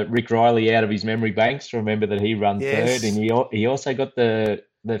pulled Rick Riley out of his memory banks. Remember that he ran third. And he also got the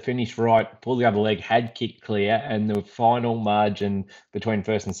finish right. Pull the Other Leg had kicked clear. And the final margin between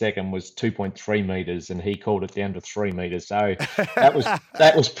first and second was 2.3 metres. And he called it down to 3 metres. So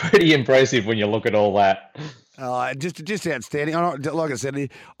that was pretty impressive when you look at all that. Just outstanding. Like I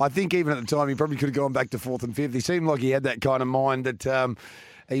said, I think even at the time he probably could have gone back to 4th and 5th. He seemed like he had that kind of mind that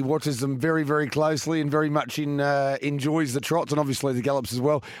he watches them very, very closely and very much enjoys the trots and obviously the gallops as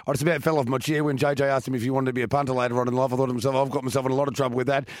well. I just about fell off my chair when JJ asked him if he wanted to be a punter later on in life. I thought to myself, I've got myself in a lot of trouble with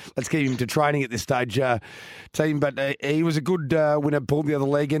that. Let's keep him to training at this stage, team. But he was a good winner, pulled the other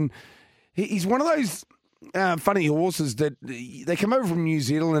leg. And he's one of those funny horses that they come over from New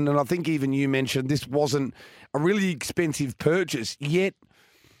Zealand, and I think even you mentioned this wasn't a really expensive purchase, yet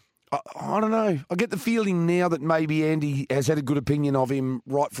I don't know. I get the feeling now that maybe Andy has had a good opinion of him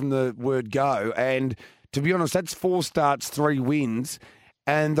right from the word go, and to be honest, that's 4 starts, 3 wins,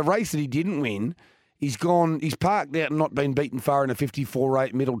 and the race that he didn't win, he's parked out and not been beaten far in a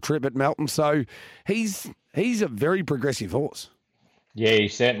 54-8 middle trip at Melton, so he's a very progressive horse. Yeah, he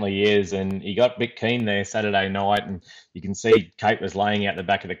certainly is, and he got a bit keen there Saturday night, and you can see Kate was laying out the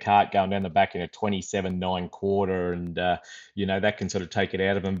back of the cart, going down the back in a 27-9 quarter, and that can sort of take it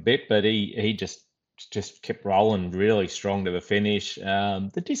out of him a bit, but he just kept rolling really strong to the finish.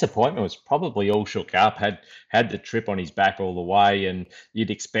 The disappointment was probably All Shook Up, had the trip on his back all the way, and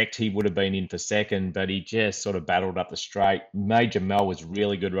you'd expect he would have been in for second, but he just sort of battled up the straight. Major Mel was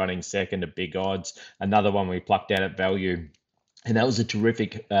really good running second at big odds, another one we plucked out at value. And that was a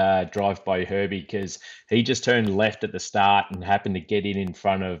terrific drive by Herbie because he just turned left at the start and happened to get in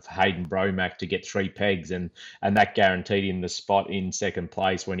front of Hayden Bromack to get 3 pegs, and that guaranteed him the spot in second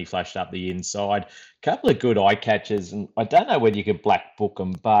place when he flashed up the inside. Couple of good eye catches, and I don't know whether you could black book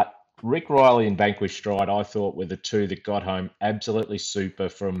them, but Rick Riley and Vanquish Stride, I thought, were the two that got home absolutely super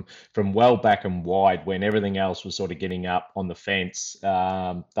from well back and wide when everything else was sort of getting up on the fence.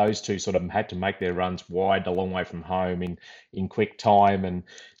 Those two sort of had to make their runs wide a long way from home in quick time. And,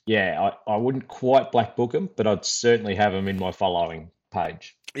 yeah, I wouldn't quite black book them, but I'd certainly have them in my following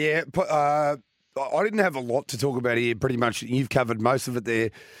page. Yeah, I didn't have a lot to talk about here. Pretty much you've covered most of it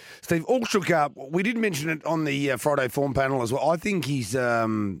there, Steve. All Shook Up, we did mention it on the Friday form panel as well. I think he's...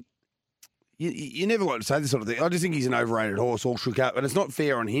 You never like to say this sort of thing. I just think he's an overrated horse, All Shook Up, and it's not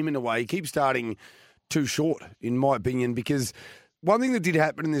fair on him in a way. He keeps starting too short, in my opinion, because one thing that did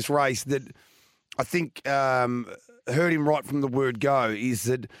happen in this race that I think hurt him right from the word go is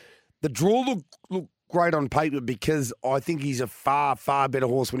that the draw looked great on paper because I think he's a far, far better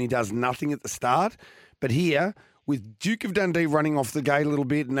horse when he does nothing at the start. But here, with Duke of Dundee running off the gate a little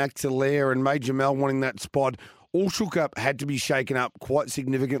bit and Axelair and Major Mel wanting that spot, All Shook Up had to be shaken up quite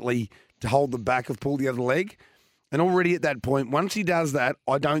significantly to hold the back of Pull the Other Leg. And already at that point, once he does that,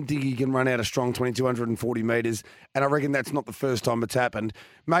 I don't think he can run out a strong 2,240 metres. And I reckon that's not the first time it's happened.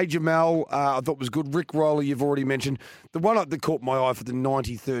 Major Mel, I thought was good. Rick Riley, you've already mentioned. The one that caught my eye for the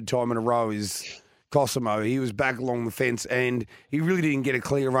 93rd time in a row is Cosimo. He was back along the fence and he really didn't get a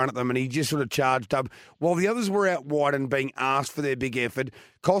clear run at them and he just sort of charged up. While the others were out wide and being asked for their big effort,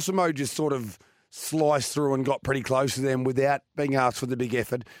 Cosimo just sort of sliced through and got pretty close to them without being asked for the big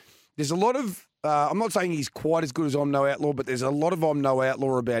effort. There's a lot of, I'm not saying he's quite as good as I'm No Outlaw, but there's a lot of I'm No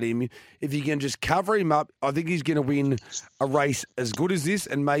Outlaw about him. If you can just cover him up, I think he's going to win a race as good as this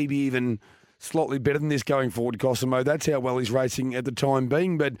and maybe even slightly better than this going forward, Cosimo. That's how well he's racing at the time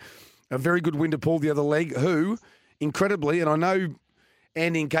being, but a very good win to pull the other leg, who, incredibly, and I know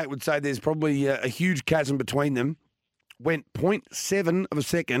Andy and Kate would say there's probably a huge chasm between them, went 0.7 of a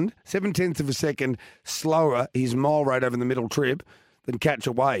second, 0.7 of a second slower his mile rate over the middle trip than Catch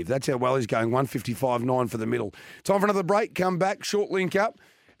a Wave. That's how well he's going, 155.9 for the middle. Time for another break. Come back, short link up,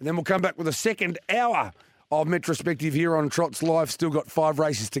 and then we'll come back with a second hour of Metrospective here on Trots Live. Still got 5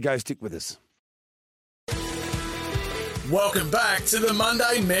 races to go. Stick with us. Welcome back to the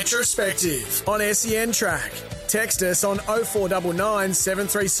Monday Metrospective on SEN Track. Text us on 0499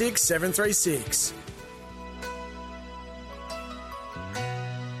 736 736.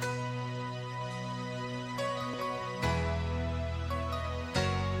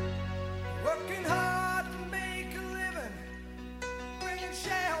 Working hard to make a living, bringing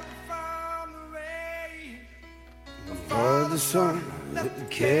shelter from the rain. For the sun, let it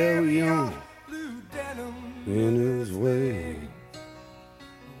carry on in his way.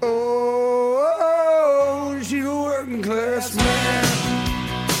 Oh, she's a working class man.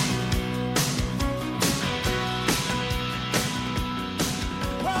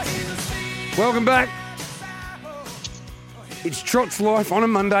 Welcome back. It's Trots Life on a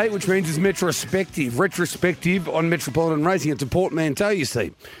Monday, which means it's retrospective on Metropolitan Racing. It's a portmanteau, you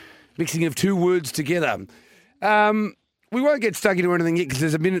see. Mixing of 2 words together. We won't get stuck into anything yet because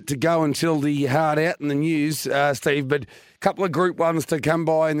there's a minute to go until the hard out in the news, Steve, but a couple of Group 1s to come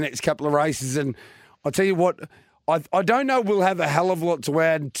by in the next couple of races. And I'll tell you what, I don't know we'll have a hell of a lot to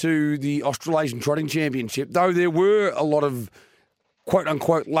add to the Australasian Trotting Championship, though there were a lot of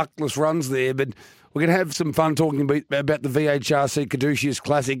quote-unquote luckless runs there, but we're going to have some fun talking about the VHRC Caduceus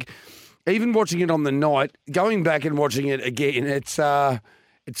Classic. Even watching it on the night, going back and watching it again, it's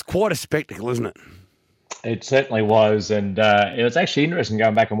quite a spectacle, isn't it? It certainly was, and it was actually interesting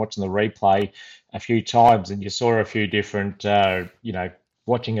going back and watching the replay a few times, and you saw a few different,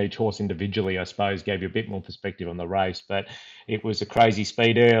 watching each horse individually, I suppose, gave you a bit more perspective on the race, but it was a crazy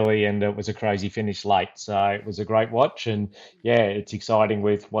speed early and it was a crazy finish late, so it was a great watch, and yeah, it's exciting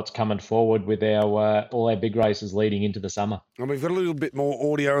with what's coming forward with our all our big races leading into the summer. And we've got a little bit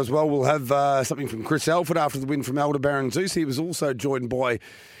more audio as well. We'll have something from Chris Alford after the win from Aldebaran Zeus. He was also joined by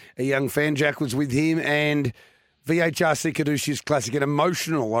a young fan. Jack was with him, and VHRC Caduceus Classic, an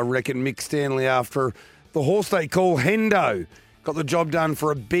emotional, I reckon, Mick Stanley after the horse they call Hendo got the job done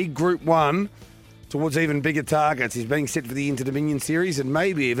for a big Group 1 towards even bigger targets. He's being set for the Inter-Dominion Series and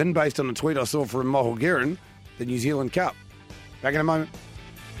maybe even, based on a tweet I saw from Michael Guerin, the New Zealand Cup. Back in a moment.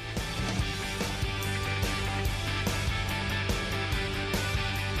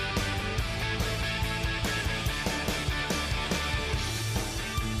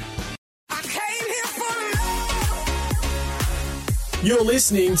 You're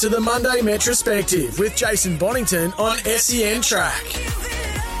listening to the Monday Metrospective with Jason Bonington on SEN Track.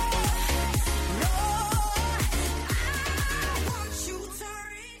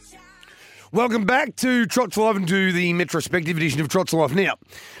 Welcome back to Trots Live and to the Metrospective edition of Trots Live. Now,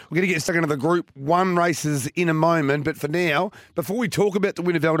 we're going to get stuck into the Group 1 races in a moment, but for now, before we talk about the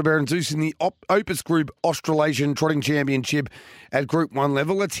win of Aldebaran Zeus in the Opus Group Australasian Trotting Championship at Group 1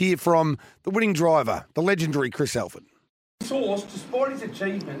 level, let's hear from the winning driver, the legendary Chris Alford. This horse, despite his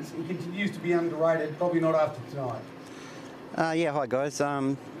achievements, he continues to be underrated, probably not after tonight. Hi guys.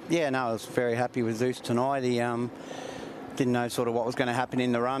 I was very happy with Zeus tonight. He didn't know sort of what was going to happen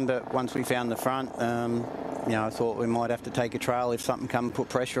in the run, but once we found the front, I thought we might have to take a trail if something come put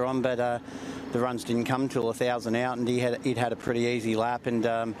pressure on, but the runs didn't come till 1,000 out, and he'd had a pretty easy lap,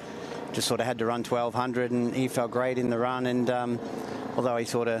 and just sort of had to run 1,200, and he felt great in the run, and although he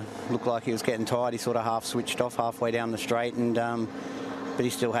sort of looked like he was getting tired, he sort of half switched off halfway down the straight, and but he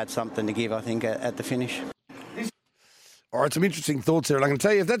still had something to give, I think, at the finish. All right, some interesting thoughts there. And I can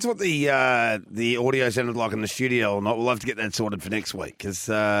tell you, if that's what the audio sounded like in the studio or not, we'll have to get that sorted for next week because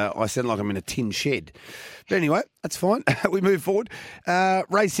I sound like I'm in a tin shed. But anyway, that's fine. We move forward.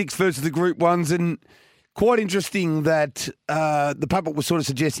 Race 6 versus the Group 1s, and quite interesting that the public was sort of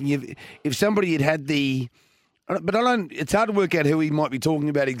suggesting if somebody had the But I don't. It's hard to work out who he might be talking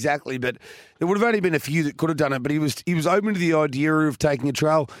about exactly. But there would have only been a few that could have done it. But he was open to the idea of taking a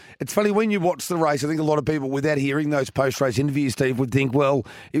trail. It's funny when you watch the race. I think a lot of people, without hearing those post-race interviews, Steve, would think, well,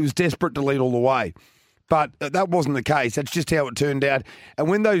 he was desperate to lead all the way. But that wasn't the case. That's just how it turned out. And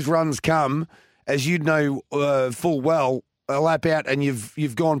when those runs come, as you'd know full well, a lap out and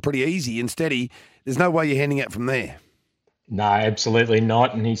you've gone pretty easy and steady, there's no way you're handing out from there. No, absolutely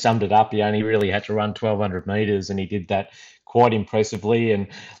not. And he summed it up. He only really had to run 1,200 metres, and he did that quite impressively. And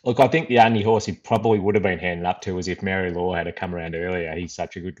look, I think the only horse he probably would have been handed up to was if Mary Law had come around earlier. He's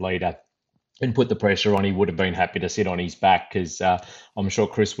such a good leader and put the pressure on. He would have been happy to sit on his back because I'm sure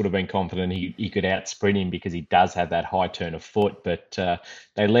Chris would have been confident he could out-sprint him because he does have that high turn of foot. But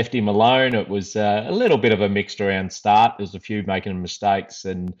they left him alone. It was a little bit of a mixed around start. There's a few making mistakes,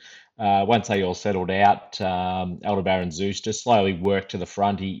 and once they all settled out, Aldebaran Zeus just slowly worked to the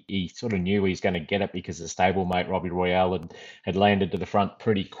front. He sort of knew he was going to get it because the stablemate Robbie Royale had landed to the front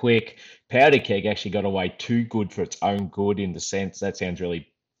pretty quick. Powder Keg actually got away too good for its own good, in the sense, that sounds really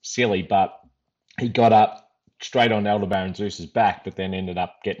silly, but he got up straight on Aldebaran Zeus's back, but then ended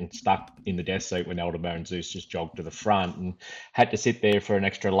up getting stuck in the death seat when Aldebaran Zeus just jogged to the front and had to sit there for an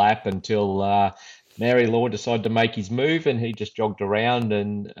extra lap until Mary Law decided to make his move, and he just jogged around.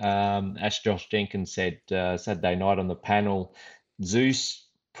 And as Josh Jenkins said Saturday night on the panel, Zeus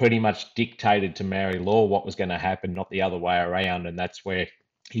pretty much dictated to Mary Law what was going to happen, not the other way around, and that's where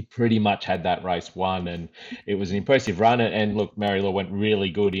he pretty much had that race won, and it was an impressive run. And look, Mary Law went really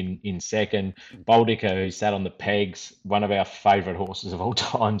good in second. Baldica, who sat on the pegs, one of our favourite horses of all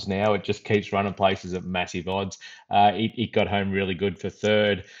times now. It just keeps running places at massive odds. It got home really good for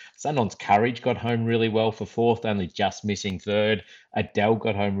third. Sundance Courage got home really well for fourth, only just missing third. Adele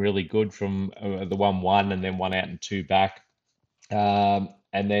got home really good from the 1-1 and then 1 out and 2 back.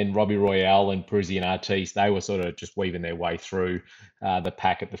 And then Robbie Royale and Parisian Artiste, they were sort of just weaving their way through the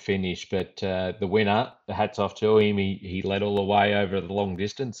pack at the finish. But the winner, the hats off to him, he led all the way over the long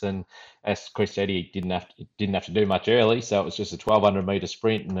distance. And as Chris said, he didn't have to do much early. So it was just a 1,200 metre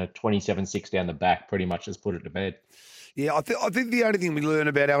sprint and a 27.6 down the back, pretty much just put it to bed. Yeah, I think the only thing we learn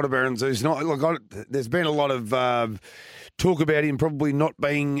about Aldebaran Zeus, there's been a lot of talk about him probably not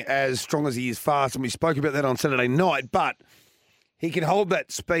being as strong as he is fast, and we spoke about that on Saturday night, but he can hold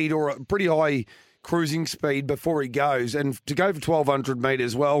that speed or a pretty high cruising speed before he goes. And to go for 1,200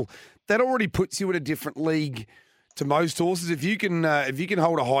 metres, well, that already puts you in a different league to most horses. If you can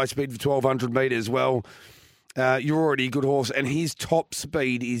hold a high speed for 1,200 metres, well, you're already a good horse. And his top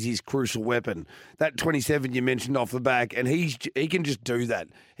speed is his crucial weapon. That 27 you mentioned off the back, and he can just do that.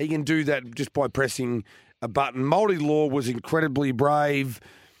 He can do that just by pressing a button. Multi Law was incredibly brave.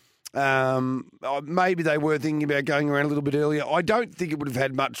 Maybe they were thinking about going around a little bit earlier. I don't think it would have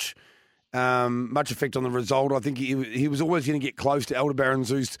had much effect on the result. I think he was always going to get close to Aldebaran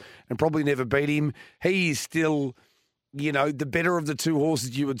Zeus and probably never beat him. He is still, the better of the two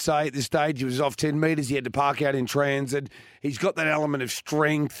horses, you would say, at this stage. He was off 10 metres. He had to park out in transit. He's got that element of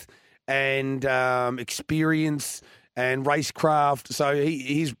strength and experience and racecraft. So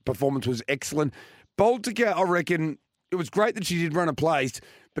his performance was excellent. Baltica, I reckon, it was great that she did run a place,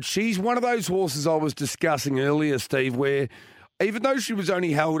 but she's one of those horses I was discussing earlier, Steve, where even though she was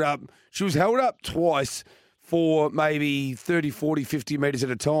only held up, she was held up twice for maybe 30, 40, 50 metres at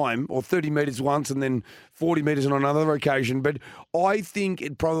a time, or 30 metres once and then 40 metres on another occasion. But I think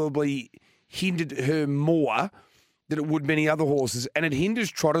it probably hindered her more than it would many other horses. And it hinders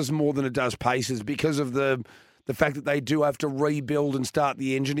trotters more than it does pacers because of the fact that they do have to rebuild and start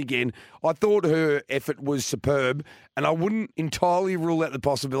the engine again. I thought her effort was superb, and I wouldn't entirely rule out the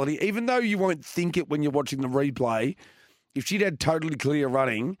possibility, even though you won't think it when you're watching the replay, if she'd had totally clear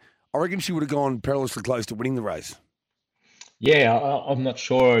running, I reckon she would have gone perilously close to winning the race. Yeah, I'm not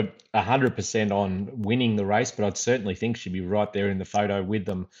sure 100% on winning the race, but I'd certainly think she'd be right there in the photo with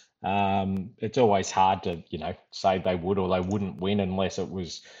them. It's always hard to, say they would or they wouldn't win unless it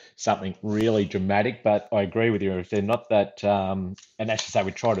was something really dramatic. But I agree with you. If they're not that, and as you say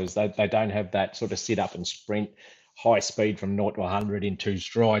with trotters, they don't have that sort of sit up and sprint high speed from 0 to 100 in 2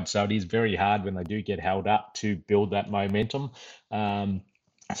 strides. So it is very hard when they do get held up to build that momentum.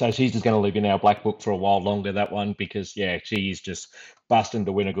 So she's just going to live in our black book for a while longer, that one, because, she's just busting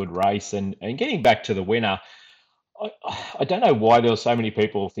to win a good race. And getting back to the winner, I don't know why there were so many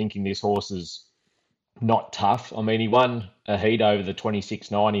people thinking this horse is not tough. I mean, he won a heat over the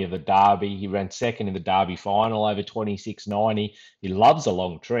 26.90 of the Derby. He ran second in the Derby final over 26.90. He loves a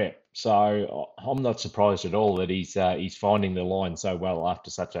long trip. So I'm not surprised at all that he's finding the line so well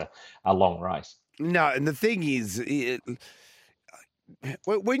after such a long race. No, and the thing is,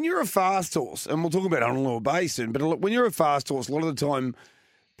 when you're a fast horse, and we'll talk about Honolulu Bay soon, but when you're a fast horse, a lot of the time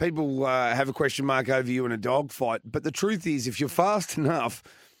people have a question mark over you in a dog fight. But the truth is, if you're fast enough,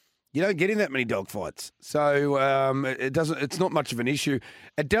 you don't get in that many dog fights. So it's not much of an issue.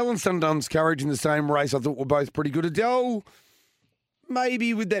 Adele and Sundance Courage in the same race, I thought were both pretty good. Adele,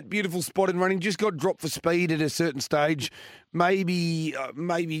 maybe with that beautiful spot and running, just got dropped for speed at a certain stage. Maybe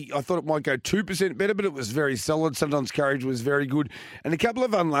I thought it might go 2% better, but it was very solid. Sundance Courage was very good. And a couple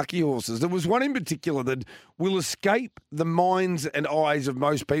of unlucky horses. There was one in particular that will escape the minds and eyes of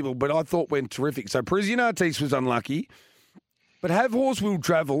most people, but I thought went terrific. So Parisian Artiste was unlucky. But Have Horse Will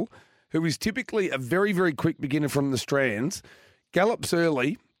Travel, who is typically a very, very quick beginner from the strands, gallops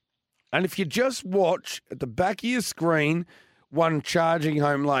early. And if you just watch at the back of your screen, one charging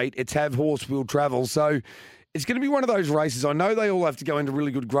home late, it's Have Horse Will Travel. So it's going to be one of those races. I know they all have to go into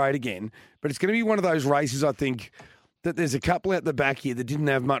really good grade again, but it's going to be one of those races, I think, that there's a couple out the back here that didn't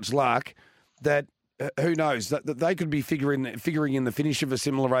have much luck that who knows, that they could be figuring in the finish of a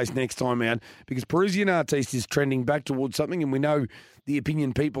similar race next time out, because Parisian Artiste is trending back towards something, and we know the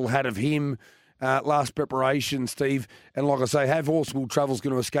opinion people had of him last preparation, Steve. And like I say, Have Horse Will Travel's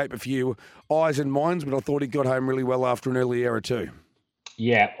going to escape a few eyes and minds, but I thought he got home really well after an early error too.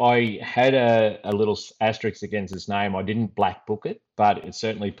 Yeah, I had a little asterisk against his name. I didn't black book it, but it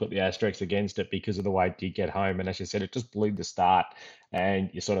certainly put the asterisk against it because of the way it did get home. And as you said, it just blew the start. And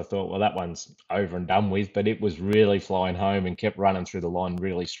you sort of thought, well, that one's over and done with. But it was really flying home and kept running through the line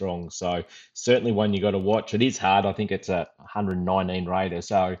really strong. So certainly one you got to watch. It is hard. I think it's a 119 rater.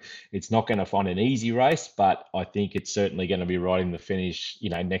 So it's not going to find an easy race, but I think it's certainly going to be right in the finish,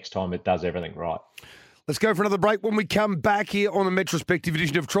 next time it does everything right. Let's go for another break. When we come back here on a Metrospective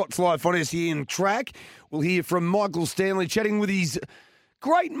edition of Trots Life on SEN Track, we'll hear from Michael Stanley chatting with his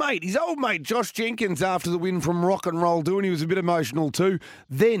great mate, his old mate, Josh Jenkins, after the win from Rock and Roll Do, and he was a bit emotional too.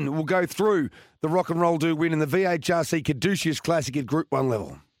 Then we'll go through the Rock and Roll Do win in the VHRC Caduceus Classic at Group 1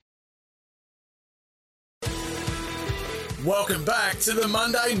 level. Welcome back to the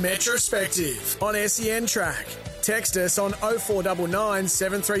Monday Metrospective on SEN Track. Text us on 0499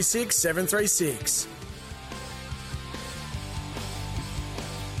 736 736.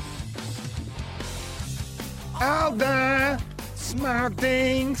 All the smart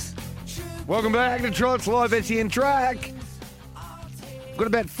things. Welcome back to Trots Live SEN Track. We've got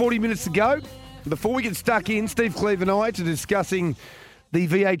about 40 minutes to go. Before we get stuck in, Steve Cleve and I to discussing the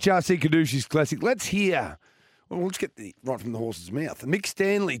VHRC Caduceus Classic. Let's hear, let's get right from the horse's mouth. Mick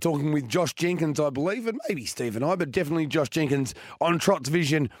Stanley talking with Josh Jenkins, I believe, and maybe Steve and I, but definitely Josh Jenkins on Trots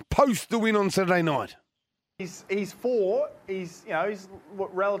Vision post the win on Saturday night. He's four. He's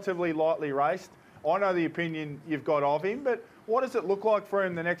relatively lightly raced. I know the opinion you've got of him, but what does it look like for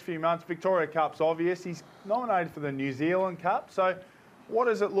him the next few months? Victoria Cup's obvious. He's nominated for the New Zealand Cup. So what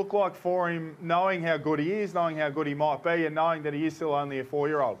does it look like for him, knowing how good he is, knowing how good he might be, and knowing that he is still only a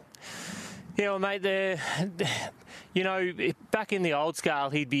 4-year-old? Yeah, well, mate, back in the old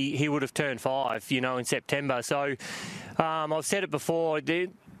scale, he would have turned 5, in September. So I've said it before.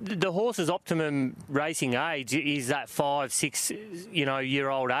 The horse's optimum racing age is that 5, 6, year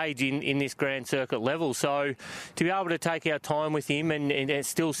old age in this Grand Circuit level. So to be able to take our time with him, and it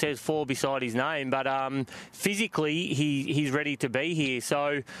still says 4 beside his name, but physically he's ready to be here.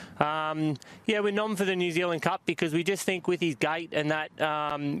 So we're nom for the New Zealand Cup because we just think with his gait and that,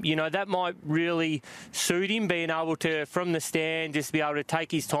 that might really suit him, being able to, from the stand, just be able to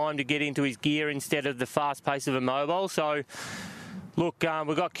take his time to get into his gear instead of the fast pace of a mobile. So look,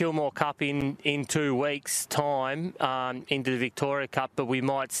 we've got Kilmore Cup in 2 weeks' time into the Victoria Cup, but we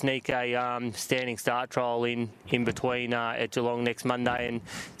might sneak a standing start trial in between at Geelong next Monday and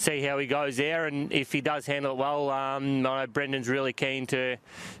see how he goes there. And if he does handle it well, I know Brendan's really keen to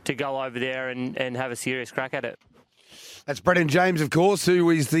go over there and have a serious crack at it. That's Brendan James, of course, who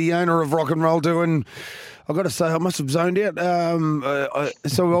is the owner of Rock and Roll Do, and I've got to say I must have zoned out.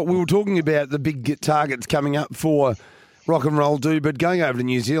 So we were talking about the big targets coming up for Rock and Roll Do, but going over to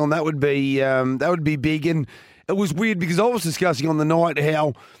New Zealand, that would be big. And it was weird because I was discussing on the night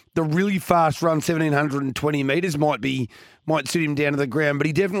how the really fast run, 1,720 metres, might suit him down to the ground, but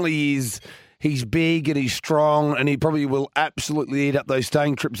he definitely is. He's big and he's strong, and he probably will absolutely eat up those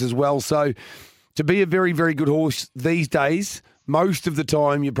staying trips as well. So to be a very, very good horse these days, most of the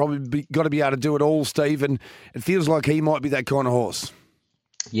time you've probably got to be able to do it all, Steve, and it feels like he might be that kind of horse.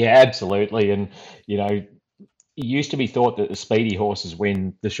 Yeah, absolutely. And, it used to be thought that the speedy horses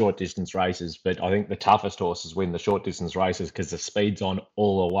win the short distance races, but I think the toughest horses win the short distance races because the speed's on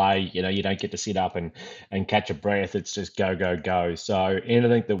all the way. You know, you don't get to sit up and catch a breath. It's just go, go, go. So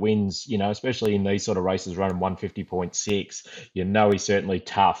anything that wins, you know, especially in these sort of races running 150.6, you know he's certainly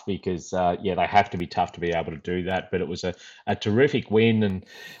tough because, they have to be tough to be able to do that. But it was a terrific win. And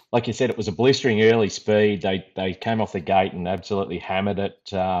like you said, it was a blistering early speed. They came off the gate and absolutely hammered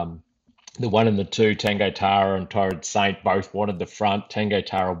it. The 1 and the 2, Tango Tara and Torrid Saint, both wanted the front. Tango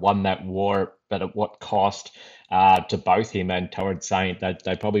Tara won that war, but at what cost to both him and Torrid Saint?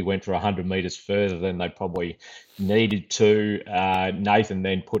 They probably went for 100 metres further than they probably needed to. Nathan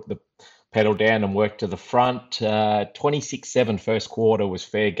then put the pedal down and worked to the front. 26-7 first quarter was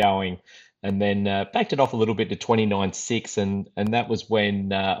fair going, and then backed it off a little bit to 29-6, and that was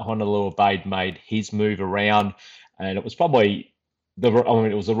when Honolulu Bay made his move around, and it was probably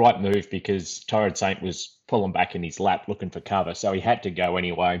it was the right move because Torrid Saint was pulling back in his lap looking for cover, so he had to go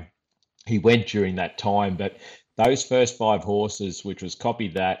anyway. He went during that time, but those first 5 horses, which was Copy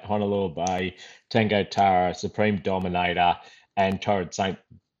That, Honolulu Bay, Tango Tara, Supreme Dominator, and Torrid Saint,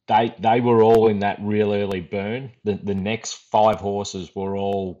 they were all in that real early burn. The next 5 horses were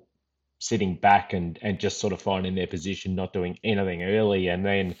all sitting back and just sort of finding their position, not doing anything early. And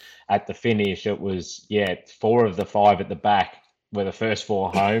then at the finish, it was, 4 of the 5 at the back were the first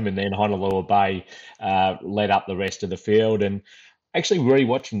 4 home, and then Honolulu Bay led up the rest of the field. And actually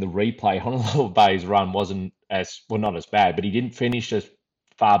rewatching the replay, Honolulu Bay's run wasn't not as bad, but he didn't finish as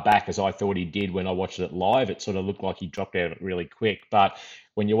far back as I thought he did when I watched it live. It sort of looked like he dropped out really quick. But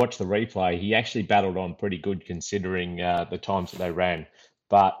when you watch the replay, he actually battled on pretty good considering the times that they ran.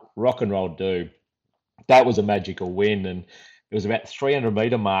 But rock and roll do. That was a magical win. And it was about the 300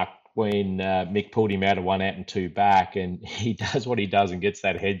 metre mark when Mick pulled him out of 1 out and 2 back, and he does what he does and gets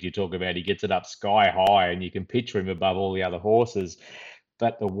that head you talk about. He gets it up sky high, and you can picture him above all the other horses.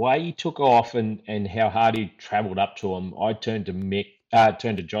 But the way he took off and how hard he travelled up to him, I turned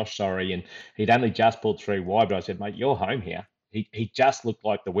to Josh, and he'd only just pulled 3 wide, but I said, mate, you're home here. He just looked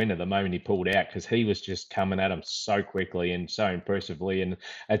like the winner the moment he pulled out because he was just coming at him so quickly and so impressively. And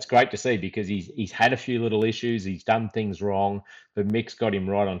it's great to see because he's had a few little issues. He's done things wrong, but Mick's got him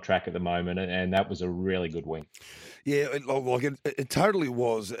right on track at the moment, and that was a really good win. Yeah, it totally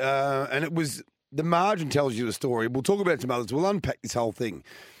was. And it was, the margin tells you the story. We'll talk about some others. We'll unpack this whole thing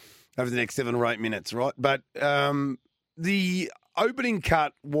over the next 7 or 8 minutes, right? But the opening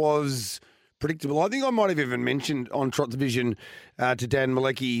cut was predictable. I think I might have even mentioned on Trot Division to Dan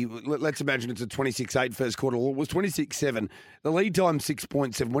Malecki, let's imagine it's a 26-8 first quarter. Well, it was 26-7. The lead time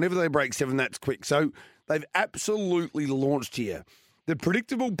 6.7. Whenever they break 7, that's quick. So they've absolutely launched here. The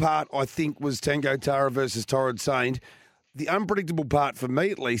predictable part, I think, was Tango Tara versus Torrid Saint. The unpredictable part, for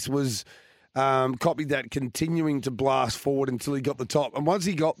me at least, was Copy That continuing to blast forward until he got the top. And once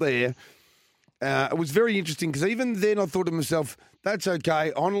he got there, it was very interesting because even then I thought to myself, that's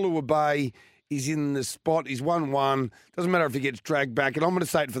okay. Honolulu Bay is in the spot. He's 1-1. Doesn't matter if he gets dragged back. And I'm going to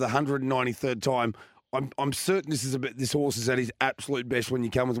say it for the 193rd time. I'm certain this horse is at his absolute best when you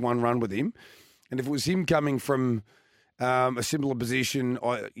come with one run with him. And if it was him coming from a similar position,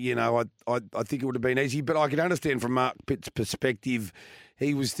 I think it would have been easy. But I can understand from Mark Pitt's perspective,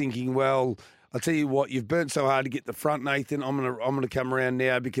 he was thinking, well, I'll tell you what, you've burnt so hard to get the front, Nathan. I'm gonna come around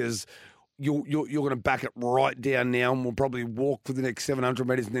now because you're going to back it right down now, and we'll probably walk for the next 700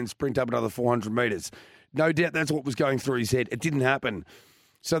 metres and then sprint up another 400 metres. No doubt that's what was going through his head. It didn't happen.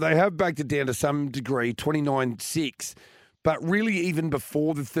 So they have backed it down to some degree, 29-6. But really, even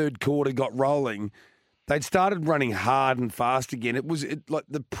before the third quarter got rolling, they'd started running hard and fast again. Like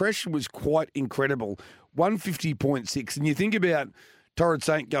the pressure was quite incredible. 150.6. And you think about Torrid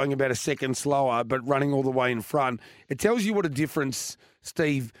Saint going about a second slower, but running all the way in front. It tells you what a difference,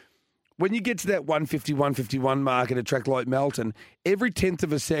 Steve. When you get to that 150, 151 mark at a track like Melton, every tenth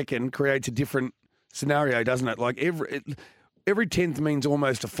of a second creates a different scenario, doesn't it? Like every tenth means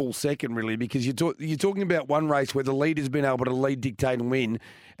almost a full second, really, because you're talking about one race where the leader's been able to lead, dictate, and win,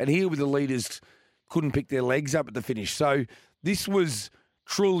 and here where the leaders couldn't pick their legs up at the finish. So this was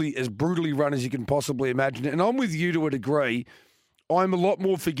truly as brutally run as you can possibly imagine. And I'm with you to a degree. I'm a lot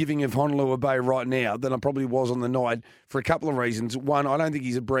more forgiving of Honolulu Bay right now than I probably was on the night for a couple of reasons. One, I don't think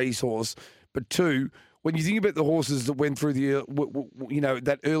he's a breeze horse. But two, when you think about the horses that went through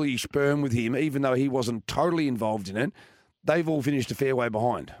that early sperm with him, even though he wasn't totally involved in it, they've all finished a fair way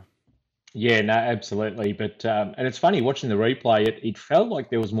behind. Yeah, no, absolutely. But and it's funny watching the replay. It felt like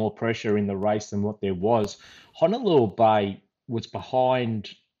there was more pressure in the race than what there was. Honolulu Bay was behind,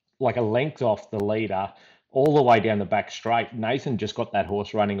 like a length off the leader. all the way down the back straight. Nathan just got that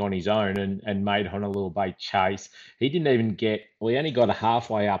horse running on his own and made Honolulu Bay chase. He didn't even he only got a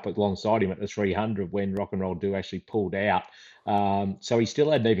halfway up alongside him at the 300 when Rock and Roll Do actually pulled out. So he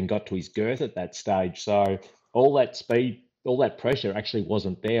still hadn't even got to his girth at that stage. So all that speed, all that pressure actually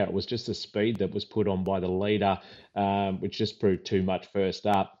wasn't there. It was just the speed that was put on by the leader, which just proved too much first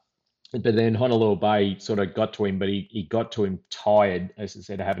up. But then Honolulu Bay sort of got to him, but he got to him tired, as I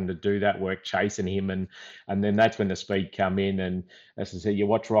said, having to do that work, chasing him. And then that's when the speed come in. And as I said, you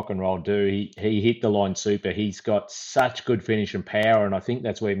watch Rock and Roll Do, he hit the line super. He's got such good finishing power. And I think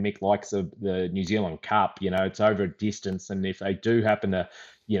that's where Mick likes the New Zealand Cup. You know, it's over a distance. And if they do happen to,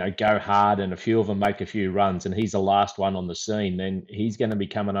 you know, go hard and a few of them make a few runs and he's the last one on the scene, then he's going to be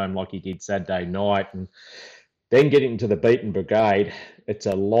coming home like he did Saturday night. And then getting to the Beaten Brigade, it's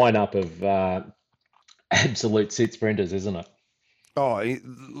a lineup of absolute sit sprinters, isn't it? Oh,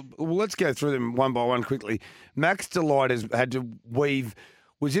 well, let's go through them one by one quickly. Max Delight has had to weave,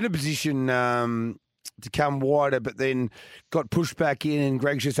 was in a position to come wider, but then got pushed back in and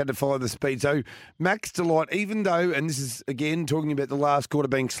Greg's just had to follow the speed. So Max Delight, even though, and this is, again, talking about the last quarter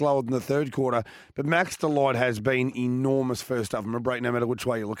being slower than the third quarter, but Max Delight has been enormous first up from a break, no matter which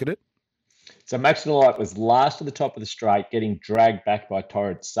way you look at it. So Max Delight was last to the top of the straight, getting dragged back by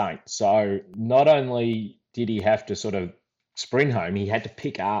Torrid Saint. So not only did he have to sort of sprint home, he had to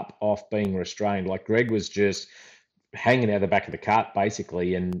pick up off being restrained. Like Greg was just hanging out the back of the cart,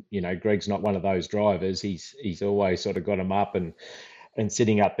 basically. And, you know, Greg's not one of those drivers. He's always sort of got him up and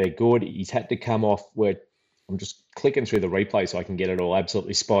sitting up there good. He's had to come off where I'm just clicking through the replay so I can get it all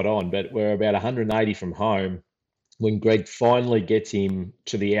absolutely spot on. But we're about 180 from home when Greg finally gets him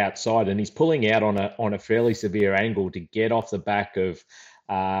to the outside, and he's pulling out on a fairly severe angle to get off the back of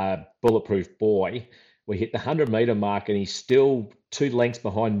Bulletproof Boy. We hit the 100-metre mark, and he's still 2 lengths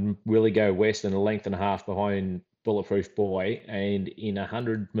behind Willie Go West and a length and a half behind Bulletproof Boy. And in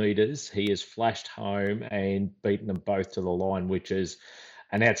 100 metres, he has flashed home and beaten them both to the line, which is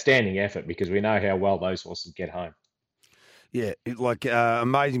an outstanding effort because we know how well those horses get home. Yeah,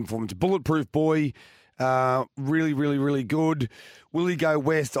 amazing performance. Bulletproof Boy, really, really, really good. Willie Go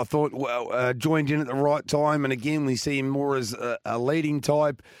West, I thought, joined in at the right time. And again, we see him more as a leading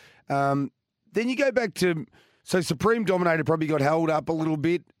type. Then you go back to, so Supreme Dominator probably got held up a little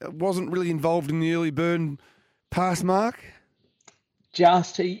bit. Wasn't really involved in the early burn pass mark. I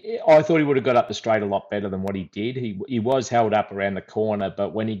thought he would have got up the straight a lot better than what he did. He was held up around the corner,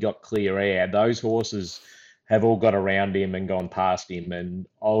 but when he got clear air, those horses have all got around him and gone past him. And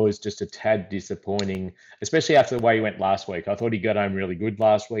I was just a tad disappointing, especially after the way he went last week. I thought he got home really good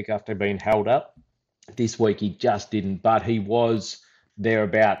last week after being held up. This week he just didn't, but he was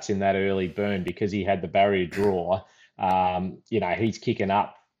thereabouts in that early burn because he had the barrier draw. He's kicking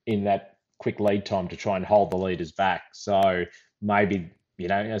up in that quick lead time to try and hold the leaders back. So maybe,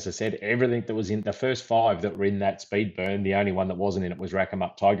 as I said, everything that was in the first 5 that were in that speed burn, the only one that wasn't in it was Rack 'em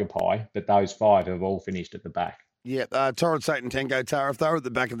Up Tiger Pie, but those 5 have all finished at the back. Yeah, Torrid Saint and Tango Tara, if they were at the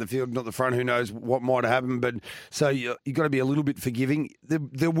back of the field, not the front, who knows what might have happened. But so you've got to be a little bit forgiving.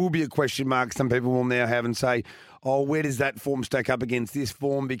 There will be a question mark some people will now have and say, oh, where does that form stack up against this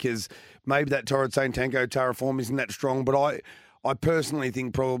form? Because maybe that Torrid Saint Tango Tara form isn't that strong. But I personally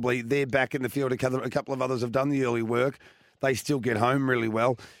think probably they're back in the field. A couple of others have done the early work. They still get home really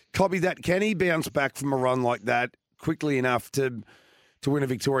well. Copy that. Can he bounce back from a run like that quickly enough to win a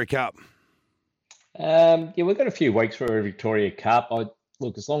Victoria Cup? We've got a few weeks for a Victoria Cup.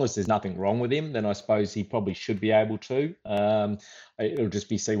 Look, as long as there's nothing wrong with him, then I suppose he probably should be able to. It'll just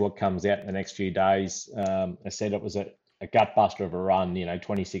be see what comes out in the next few days. I said it was a gut buster of a run,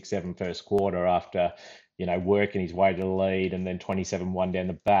 26-7 first quarter after, working his way to the lead, and then 27-1 down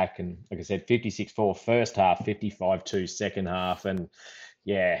the back. And like I said, 56-4 first half, 55-2 second half. And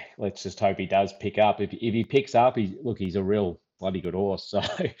yeah, let's just hope he does pick up. If he picks up, he's a real bloody good horse. So,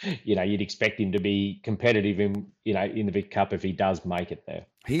 you'd expect him to be competitive in the Vic Cup if he does make it there.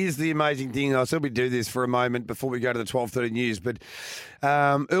 Here's the amazing thing. I said we'd do this for a moment before we go to the 12:30 news, but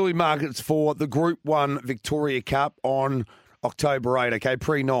early markets for the Group 1 Victoria Cup on October 8, okay,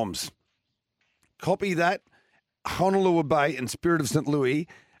 pre-noms. Copy that. Honolulu Bay and Spirit of St. Louis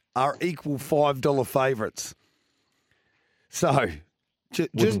are equal $5 favourites. So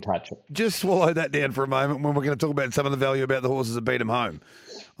just swallow that down for a moment when we're going to talk about some of the value about the horses that beat them home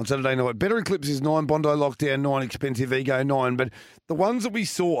on Saturday night. Better Eclipse is 9, Bondi Lockdown 9, Expensive Ego 9. But the ones that we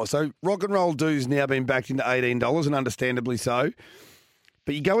saw, so Rock and Roll Do's now been backed into $18, and understandably so.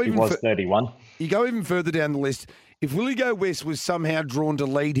 But you go even it was 31. You go even further down the list. If Willie Go West was somehow drawn to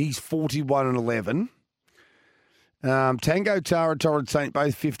lead, he's 41 and 11. Tango Tara, Torrid Saint,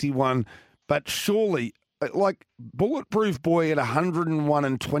 both 51. But surely like Bulletproof Boy at 101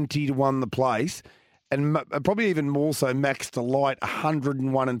 and 20 to 1 the place, and probably even more so Max Delight,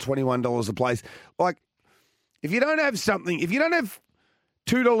 101 and $21 a place. Like, if you don't have something, if you don't have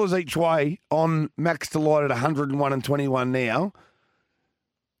 $2 each way on Max Delight at 101 and 21 now,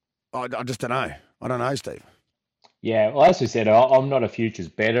 I just don't know. I don't know, Steve. Yeah, well, as we said, I'm not a futures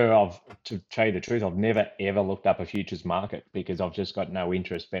bettor. To tell you the truth, I've never, ever looked up a futures market because I've just got no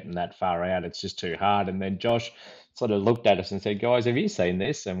interest betting that far out. It's just too hard. And then Josh sort of looked at us and said, guys, have you seen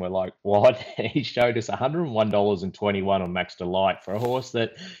this? And we're like, what? He showed us $101.21 on Max Delight for a horse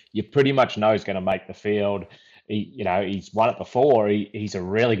that you pretty much know is going to make the field. He's won it before. He's a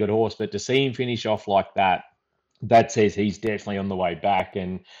really good horse. But to see him finish off like that says he's definitely on the way back.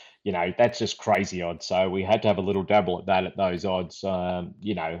 And that's just crazy odds. So we had to have a little dabble at that, at those odds. I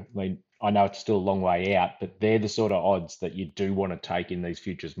know it's still a long way out, but they're the sort of odds that you do want to take in these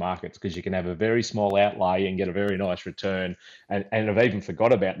futures markets because you can have a very small outlay and get a very nice return. And I've even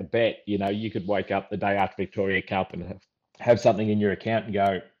forgot about the bet. You could wake up the day after Victoria Cup and have something in your account and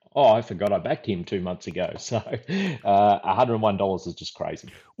go, oh, I forgot I backed him 2 months ago. So $101 is just crazy.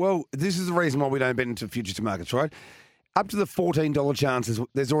 Well, this is the reason why we don't bet into futures markets, right? Up to the $14 chances,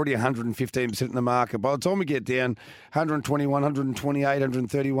 there's already 115% in the market. By the time we get down, 121, 128,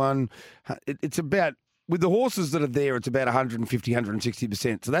 131, it's about, with the horses that are there, it's about 150,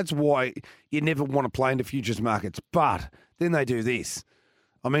 160%. So that's why you never want to play into futures markets. But then they do this.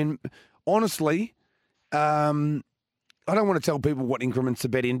 I mean, honestly, I don't want to tell people what increments to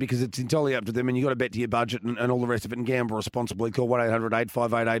bet in because it's entirely up to them and you've got to bet to your budget and all the rest of it and gamble responsibly. Call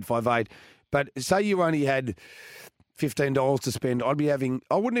 1-800-858-858. But say you only had $15 to spend, I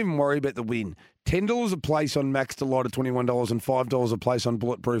wouldn't even worry about the win. $10 a place on Max Delight at $21 and $5 a place on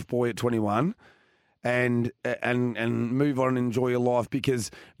Bulletproof Boy at 21 and move on and enjoy your life because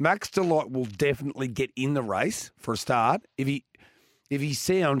Max Delight will definitely get in the race for a start. If he's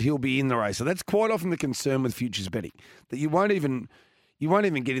sound, he'll be in the race. So that's quite often the concern with futures betting, that you won't even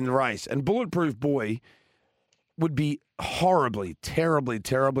get in the race. And Bulletproof Boy would be horribly, terribly,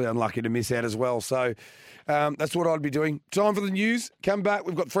 terribly unlucky to miss out as well. So that's what I'd be doing. Time for the news. Come back.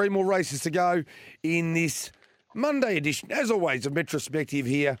 We've got 3 more races to go in this Monday edition, as always, of Metrospective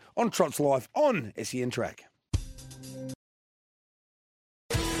here on Trots Life on SEN Track.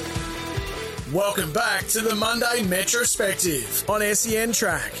 Welcome back to the Monday Metrospective on SEN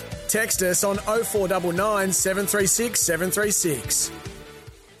Track. Text us on 0499 736 736.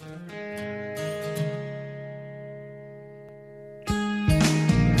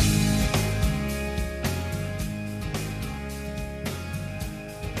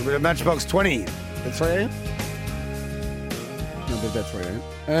 A bit of Matchbox 20. That's 3 a.m? No, that's 3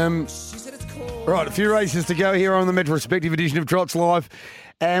 a.m. Right, a few races to go here on the Metrospective edition of Trots Live.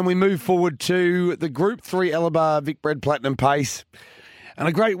 And we move forward to the Group 3 Alabar Vic Bred Platinum Pace. And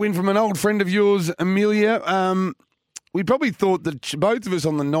a great win from an old friend of yours, Amelia. We probably thought that both of us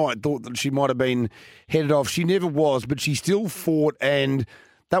on the night thought that she might have been headed off. She never was, but she still fought, and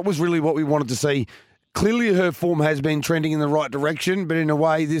that was really what we wanted to see. Clearly her form has been trending in the right direction, but in a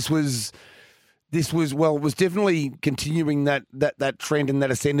way it was definitely continuing that trend and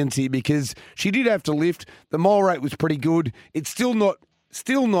that ascendancy because she did have to lift. The mile rate was pretty good. It's still not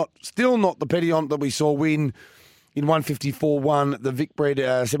the Petillon that we saw win in 154-1, the Vic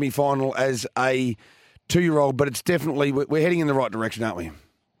Bred semi-final as a 2-year-old, but it's definitely, we're heading in the right direction, aren't we?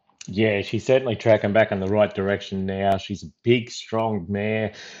 Yeah, she's certainly tracking back in the right direction now. She's a big, strong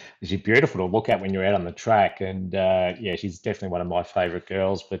mare. She's beautiful to look at when you're out on the track. And, she's definitely one of my favourite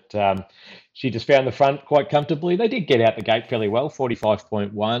girls. But she just found the front quite comfortably. They did get out the gate fairly well,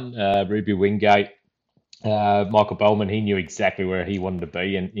 45.1. Ruby Wingate, Michael Bowman, he knew exactly where he wanted to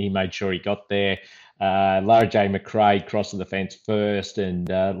be and he made sure he got there. Lara J. McRae crossed the fence first and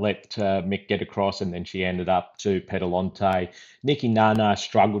let Mick get across, and then she ended up to Petalonte. Nikki Nana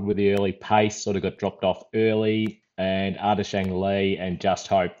struggled with the early pace, sort of got dropped off early, and Ardeshang Lee and Just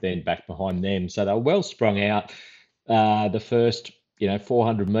Hope then back behind them. So they were well sprung out. The first,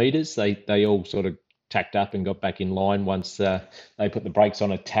 400 metres, they all sort of tacked up and got back in line once they put the brakes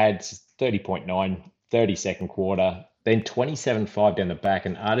on a tad. 30.9, 32nd quarter. Then 27.5 down the back,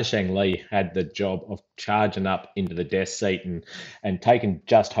 and Ardeshang Lee had the job of charging up into the death seat and taking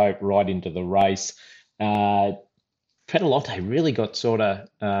Just Hope right into the race. Petalonte really got sort of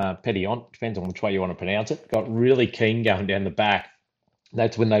Petillon, depends on which way you want to pronounce it, got really keen going down the back.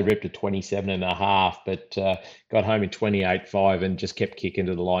 That's when they ripped a 27.5, but got home in 28.5 and just kept kicking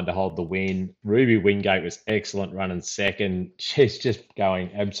to the line to hold the win. Ruby Wingate was excellent running second. She's just going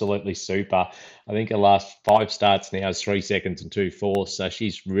absolutely super. I think her last 5 starts now is 3 seconds and 2/4, so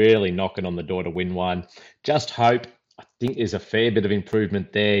she's really knocking on the door to win one. Just Hope, I think there's a fair bit of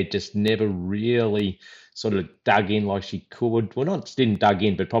improvement there, just never really sort of dug in like she could. Well, not didn't dug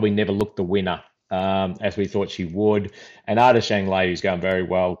in, but probably never looked the winner. As we thought she would. And Arda Shangley, who's going very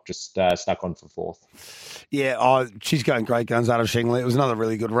well, just stuck on for 4th. Yeah, she's going great guns, Arda Shangley. It was another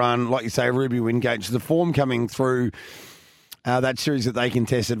really good run. Like you say, Ruby Wingate, the form coming through that series that they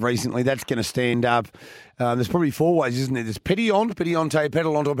contested recently, that's going to stand up. There's probably 4 ways, isn't there? There's Petillon, Petillonte,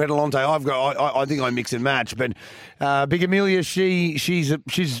 Petillonte. I think I mix and match. But Big Amelia,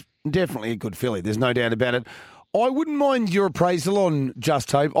 she's definitely a good filly. There's no doubt about it. I wouldn't mind your appraisal on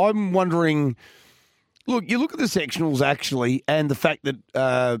Just Hope. I'm wondering... Look, you look at the sectionals, actually, and the fact that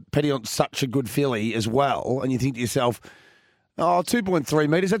Petillon's such a good filly as well, and you think to yourself, 2.3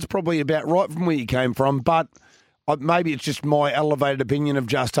 metres, that's probably about right from where you came from, but maybe it's just my elevated opinion of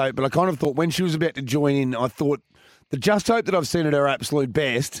Just Hope, but I kind of thought when she was about to join in, I thought the Just Hope that I've seen at her absolute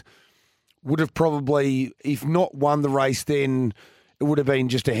best would have probably, if not won the race, then it would have been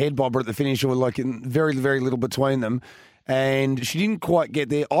just a head bobber at the finish or like very, very little between them. And she didn't quite get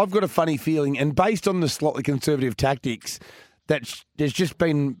there. I've got a funny feeling, and based on the slightly conservative tactics, that there's just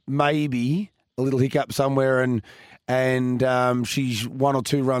been maybe a little hiccup somewhere, and she's 1 or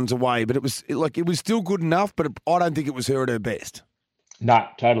 2 runs away. But it was still good enough, but I don't think it was her at her best. No,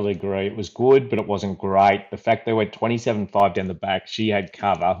 totally agree. It was good, but it wasn't great. The fact they went 27.5 down the back, she had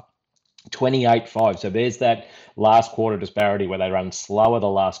cover. 28.5. So there's that last quarter disparity where they run slower the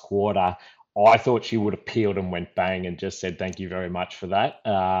last quarter. I thought she would have peeled and went bang and just said thank you very much for that.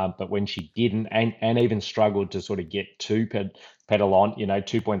 But when she didn't and even struggled to sort of get to Petillon,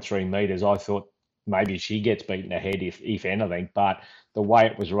 2.3 metres, I thought maybe she gets beaten ahead if anything. But the way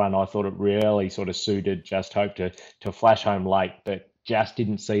it was run, I thought it really sort of suited Just Hope to flash home late, but just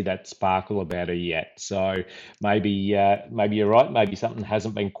didn't see that sparkle about her yet. So maybe you're right. Maybe something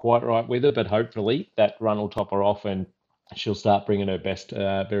hasn't been quite right with her, but hopefully that run will top her off and she'll start bringing her best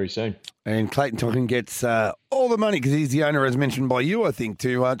very soon. And Clayton Tonkin gets all the money because he's the owner, as mentioned by you, I think,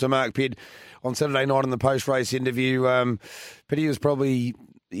 to Mark Pidd on Saturday night in the post-race interview. But he was probably,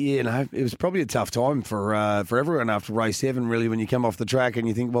 it was probably a tough time for everyone after race 7, really, when you come off the track and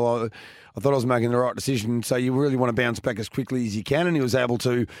you think, well, I thought I was making the right decision. So you really want to bounce back as quickly as you can. And he was able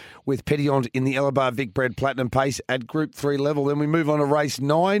to with Petillon in the Elabar Vic Bred Platinum Pace at Group 3 level. Then we move on to race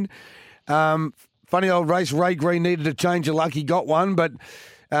 9. Funny old race. Ray Green needed a change of luck. He got one, but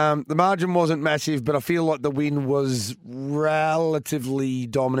the margin wasn't massive. But I feel like the win was relatively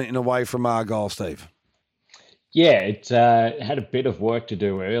dominant in a way from Argyle, Steve. Yeah, it had a bit of work to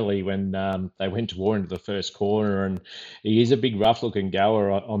do early when they went to war into the first corner, and he is a big, rough-looking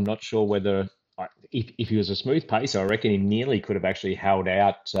goer. I'm not sure whether, if he was a smooth pacer, I reckon he nearly could have actually held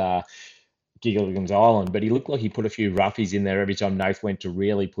out Gilligan's Island, but he looked like he put a few roughies in there every time Nath went to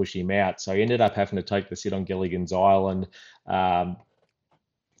really push him out. So he ended up having to take the sit on Gilligan's Island. From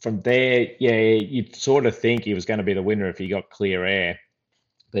there, yeah, you'd sort of think he was going to be the winner if he got clear air.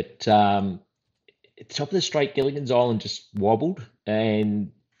 But top of the straight, Gilligan's Island just wobbled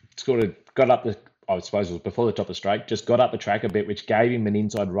and sort of got up I suppose it was before the top of the straight, just got up the track a bit, which gave him an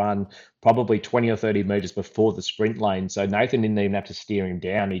inside run probably 20 or 30 metres before the sprint lane. So Nathan didn't even have to steer him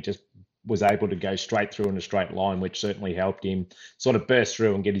down. He just was able to go straight through in a straight line, which certainly helped him sort of burst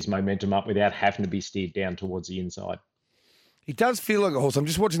through and get his momentum up without having to be steered down towards the inside. He does feel like a horse. I'm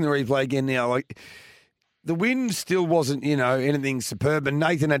just watching the replay again now. Like the win still wasn't, anything superb, and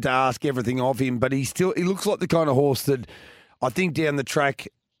Nathan had to ask everything of him, but he looks like the kind of horse that I think down the track,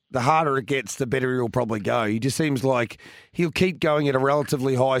 the harder it gets, the better he'll probably go. He just seems like he'll keep going at a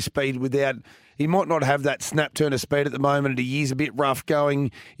relatively high speed without... He might not have that snap turn of speed at the moment. He is a bit rough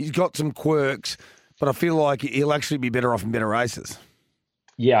going. He's got some quirks, but I feel like he'll actually be better off in better races.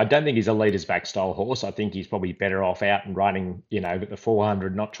 Yeah, I don't think he's a leader's back style horse. I think he's probably better off out and running, at the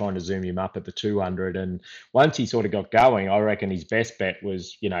 400, not trying to zoom him up at the 200. And once he sort of got going, I reckon his best bet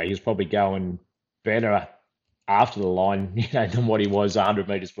was, he was probably going better after the line, than what he was 100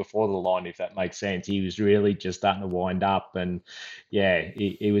 metres before the line, if that makes sense. He was really just starting to wind up, and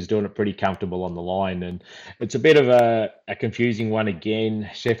he was doing it pretty comfortable on the line. And it's a bit of a confusing one again.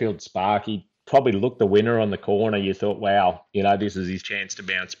 Sheffield Spark, he probably looked the winner on the corner. You thought, wow, this is his chance to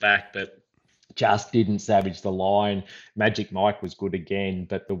bounce back, but just didn't savage the line. Magic Mike was good again,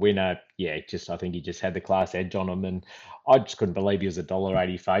 but the winner, I think he just had the class edge on him, and I just couldn't believe he was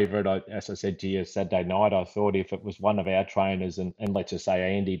 $1.80 favourite. As I said to you Saturday night, I thought if it was one of our trainers, and let's just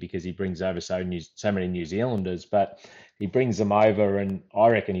say Andy, because he brings over so many New Zealanders, but he brings them over, and I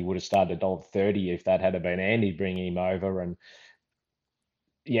reckon he would have started $1.30 if that had been Andy bringing him over, and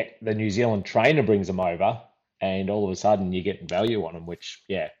the New Zealand trainer brings them over, and all of a sudden you're getting value on them, which,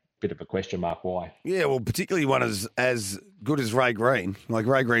 bit of a question mark why. Yeah, well, particularly one as good as Ray Green. Like,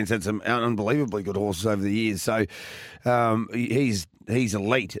 Ray Green's had some unbelievably good horses over the years, so he's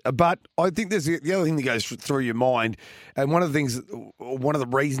elite. But I think there's the other thing that goes through your mind, and one of the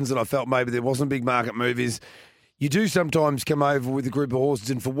reasons that I felt maybe there wasn't a big market move is you do sometimes come over with a group of horses,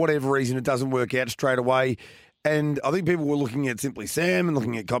 and for whatever reason it doesn't work out straight away. And I think people were looking at Simply Sam and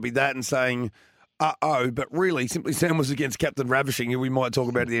looking at Copy That and saying, but really, Simply Sam was against Captain Ravishing, who we might talk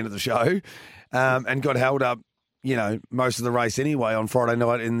about at the end of the show, and got held up, most of the race anyway on Friday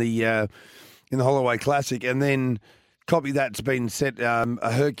night in the Holloway Classic, and then Copy That's been set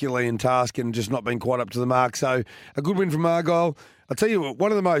a Herculean task and just not been quite up to the mark. So a good win from Argyle. I'll tell you what,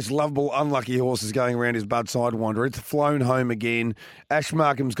 one of the most lovable, unlucky horses going around is Bud Sidewinder. It's flown home again. Ash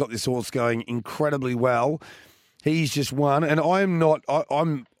Markham's got this horse going incredibly well. He's just won, and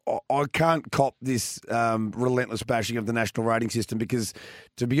I can't cop this relentless bashing of the national rating system because,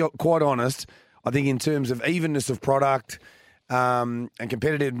 to be quite honest, I think in terms of evenness of product and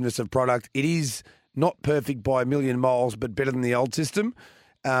competitiveness of product, it is not perfect by a million miles, but better than the old system.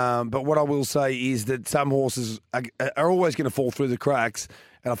 But what I will say is that some horses are always going to fall through the cracks,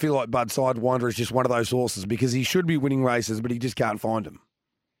 and I feel like Bud Sidewinder is just one of those horses because he should be winning races, but he just can't find them.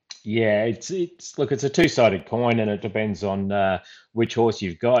 Yeah, it's a two-sided coin, and it depends on which horse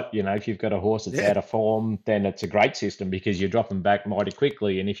you've got. If you've got a horse that's out of form, then it's a great system because you drop them back mighty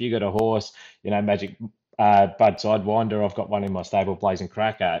quickly. And if you've got a horse, Magic Bud Sidewinder, I've got one in my stable, Blazing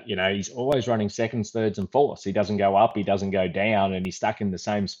Cracker. He's always running seconds, thirds, and fourths. He doesn't go up, he doesn't go down, and he's stuck in the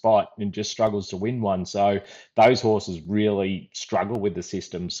same spot and just struggles to win one. So those horses really struggle with the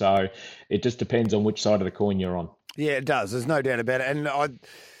system. So it just depends on which side of the coin you're on. Yeah, it does. There's no doubt about it. And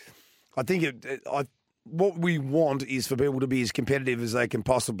I think what we want is for people to be as competitive as they can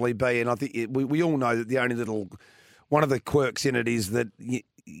possibly be. And I think we all know that the only one of the quirks in it is that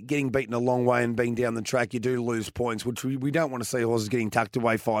getting beaten a long way and being down the track, you do lose points, which we don't want to see horses getting tucked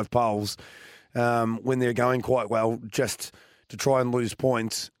away 5 poles when they're going quite well just to try and lose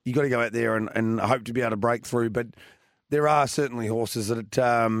points. You've got to go out there and hope to be able to break through. But there are certainly horses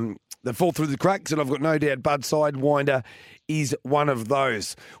that fall through the cracks, and I've got no doubt Bud Sidewinder is one of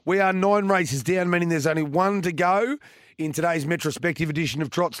those. We are 9 races down, meaning there's only 1 to go in today's retrospective edition of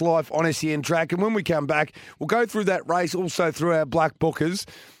Trots Life on SEN Track. And when we come back, we'll go through that race, also through our Black Bookers,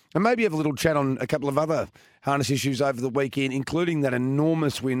 and maybe have a little chat on a couple of other harness issues over the weekend, including that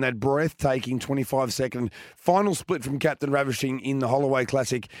enormous win, that breathtaking 25-second final split from Captain Ravishing in the Holloway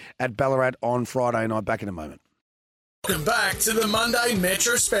Classic at Ballarat on Friday night. Back in a moment. Welcome back to the Monday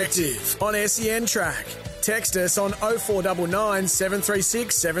Metrospective on SEN Track. Text us on 0499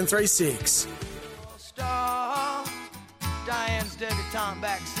 736 736. Star, Diane's debutante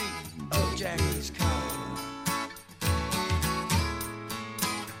backseat of Jackie's car.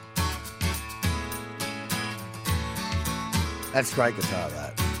 That's great guitar,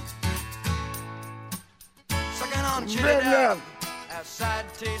 that. Sucking on cheddar outside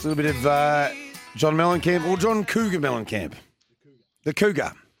A little bit of John Mellencamp, or John Cougar Mellencamp. The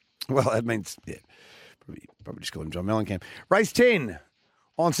Cougar. Well, that means, probably just call him John Mellencamp. Race 10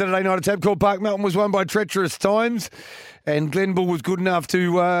 on Saturday night at Tabcorp Park. Melton was won by Treacherous Times, and Glenn Bull was good enough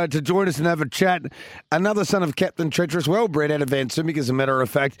to join us and have a chat. Another son of Captain Treacherous, well bred out of Van Sumik, as a matter of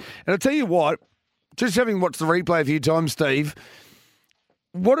fact. And I'll tell you what, just having watched the replay a few times, Steve,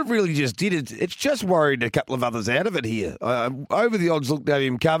 what it really just did, it's just worried a couple of others out of it here. Over the odds looked at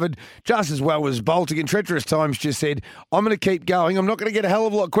him covered, just as well as Bolting, and Treacherous Times just said, I'm going to keep going. I'm not going to get a hell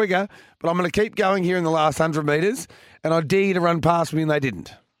of a lot quicker, but I'm going to keep going here in the last 100 metres, and I dare you to run past me, and they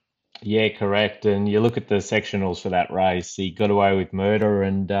didn't. Yeah, correct. And you look at the sectionals for that race, he got away with murder,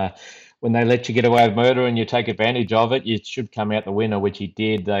 and when they let you get away with murder and you take advantage of it, you should come out the winner, which he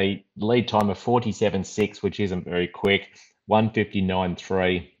did. They lead time of 47.6, which isn't very quick.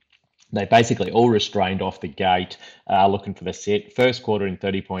 159.3. They basically all restrained off the gate, looking for the set. First quarter in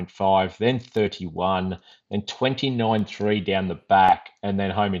 30.5, then 31, then 29.3 down the back, and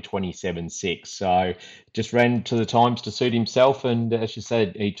then home in 27.6. So just ran to the times to suit himself, and as you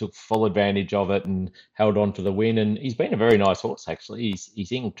said, he took full advantage of it and held on for the win. And he's been a very nice horse, actually.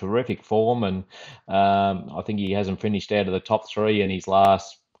 He's in terrific form, and I think he hasn't finished out of the top 3 in his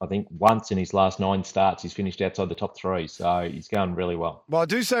last I think once in his last 9 starts, he's finished outside the top 3. So he's going really well. Well, I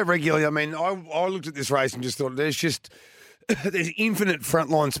do so regularly. I mean, I looked at this race and just thought there's infinite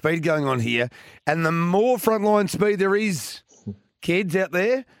frontline speed going on here. And the more frontline speed there is, kids out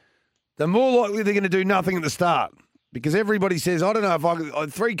there, the more likely they're going to do nothing at the start. Because everybody says, I don't know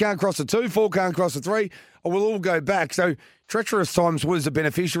if 3 can't cross a 2, 4 can't cross a 3, or we'll all go back. So Treacherous Times was a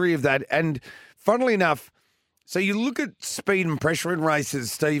beneficiary of that. And funnily enough, so you look at speed and pressure in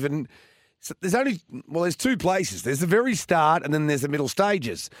races, Stephen, so there's 2 places. There's the very start and then there's the middle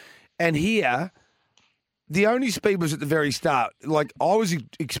stages. And here, the only speed was at the very start. Like, I was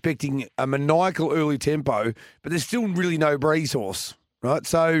expecting a maniacal early tempo, but there's still really no breeze horse, right?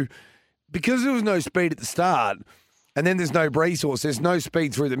 So because there was no speed at the start, and then there's no breeze horse, there's no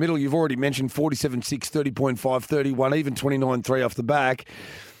speed through the middle. You've already mentioned 47.6, 30.5, 31, even 29.3 off the back.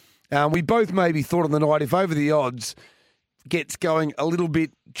 We both maybe thought on the night, if over the odds gets going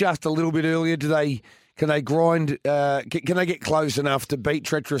just a little bit earlier, can they grind? Can they get close enough to beat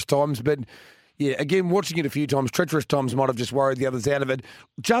Treacherous Times? But yeah, again, watching it a few times, Treacherous Times might have just worried the others out of it.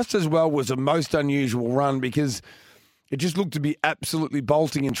 Just as well was a most unusual run because it just looked to be absolutely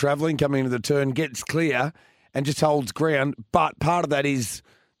bolting and travelling, coming into the turn, gets clear and just holds ground. But part of that is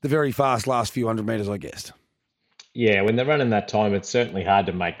the very fast last few hundred metres, I guess. Yeah, when they're running that time, it's certainly hard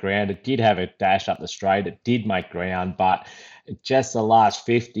to make ground. It did have a dash up the straight. It did make ground, but just the last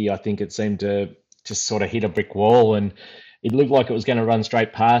 50, I think it seemed to just sort of hit a brick wall, and it looked like it was going to run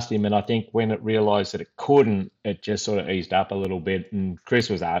straight past him. And I think when it realised that it couldn't, it just sort of eased up a little bit. And Chris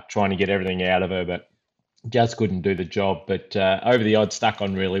was trying to get everything out of her, but just couldn't do the job. But over the odds, stuck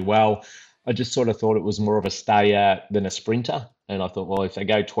on really well. I just sort of thought it was more of a stayer than a sprinter. And I thought, well, if they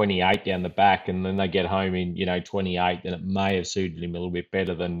go 28 down the back and then they get home in, 28, then it may have suited him a little bit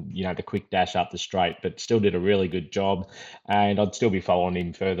better than, the quick dash up the straight, but still did a really good job. And I'd still be following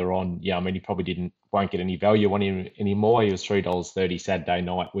him further on. Yeah, I mean, he probably won't get any value on him anymore. He was $3.30 Saturday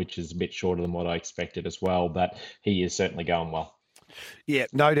night, which is a bit shorter than what I expected as well, but he is certainly going well. Yeah,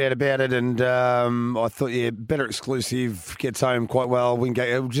 no doubt about it. And I thought, Better Exclusive gets home quite well.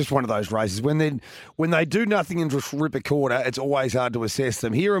 Wingate, just one of those races. When they do nothing and just rip a quarter, it's always hard to assess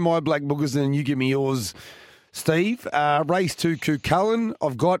them. Here are my black bookers, and you give me yours, Steve. Race 2, Cucullin.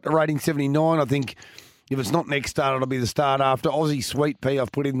 I've got a rating 79. I think if it's not next start, it'll be the start after. Aussie Sweet Pea,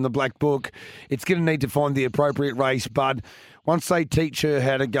 I've put it in the black book. It's going to need to find the appropriate race, but once they teach her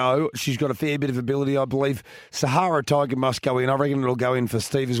how to go, she's got a fair bit of ability, I believe. Sahara Tiger must go in. I reckon it'll go in for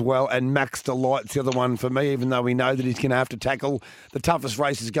Steve as well. And Max Delight's the other one for me, even though we know that he's going to have to tackle the toughest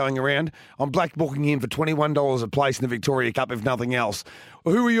races going around. I'm black booking him for $21 a place in the Victoria Cup, if nothing else.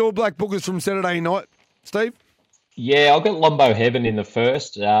 Who are your black bookers from Saturday night, Steve? Yeah, I've got Lombo Heaven in the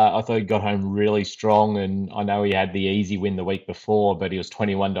first. I thought he got home really strong, and I know he had the easy win the week before, but he was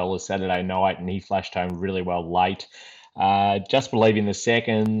 $21 Saturday night, and he flashed home really well late. Just Believe in the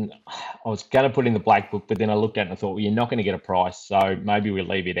second. I was going to put in the black book, but then I looked at it and I thought, well, you're not going to get a price, so maybe we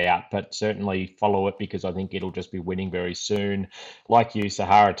leave it out, but certainly follow it because I think it'll just be winning very soon. Like you,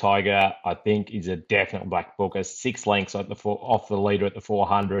 Sahara Tiger, I think is a definite black booker. 6 lengths off the leader at the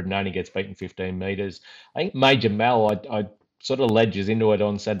 400 and only gets beaten 15 metres. I think Major Mel, I sort of ledges into it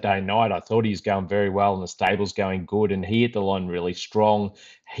on Saturday night. I thought he was going very well and the stable's going good, and he hit the line really strong.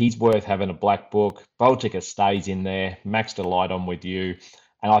 He's worth having a black book. Baltica stays in there. Max Delight on with you.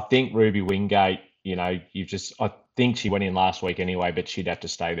 And I think Ruby Wingate, I think she went in last week anyway, but she'd have to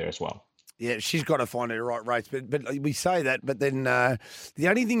stay there as well. Yeah, she's got to find her right race. But we say that, but then the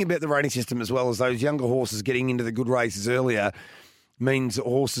only thing about the rating system as well is those younger horses getting into the good races earlier means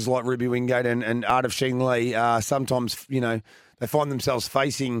horses like Ruby Wingate and Art of Sheen Lee sometimes, they find themselves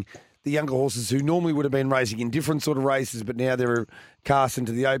facing the younger horses who normally would have been racing in different sort of races, but now they're cast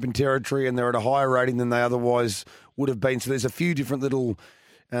into the open territory and they're at a higher rating than they otherwise would have been. So there's a few different little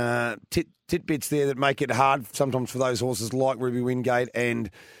tidbits there that make it hard sometimes for those horses like Ruby Wingate and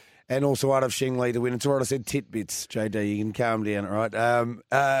also Art of Sheen Lee to win. It's all right, I said tidbits, JD. You can calm down, all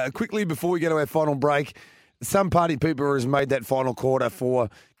right? Quickly, before we go to our final break, some party pooper has made that final quarter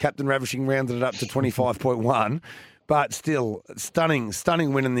for Captain Ravishing, rounded it up to 25.1. But still,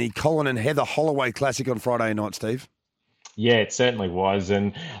 stunning win in the Colin and Heather Holloway Classic on Friday night, Steve. Yeah, it certainly was.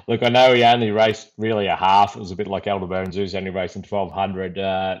 And look, I know he only raced really a half. It was a bit like Aldebaran Zeus only racing 1,200,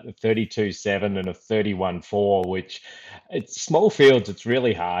 32.7 and a 31.4, which it's small fields. It's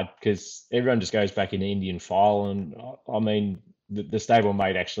really hard because everyone just goes back into Indian file. And I mean, the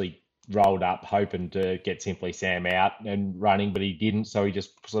stablemate actually rolled up hoping to get Simply Sam out and running, but he didn't. So he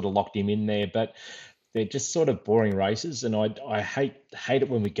just sort of locked him in there. But they're just sort of boring races, and I hate it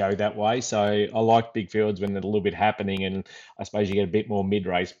when we go that way. So I like big fields when there's a little bit happening, and I suppose you get a bit more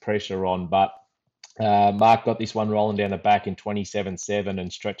mid-race pressure on. But Mark got this one rolling down the back in 27.7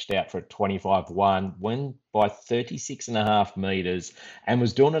 and stretched out for a 25.1, won by 36.5 metres, and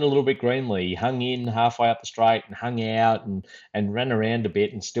was doing it a little bit greenly. He hung in halfway up the straight and hung out and ran around a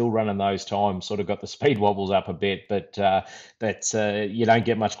bit, and still running those times. Sort of got the speed wobbles up a bit, but you don't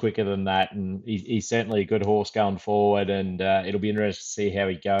get much quicker than that. And he's certainly a good horse going forward, and it'll be interesting to see how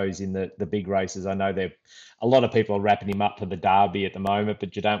he goes in the big races. I know a lot of people are wrapping him up for the Derby at the moment,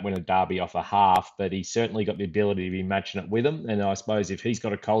 but you don't win a Derby off a half. But he's certainly got the ability to be matching it with them. And I suppose if he's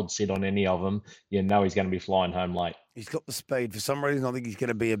got a cold sit on any of them, you know he's going to be flying home late. He's got the speed. For some reason, I think he's going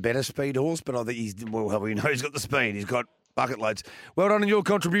to be a better speed horse, but I think we know he's got the speed. He's got bucket loads. Well done on your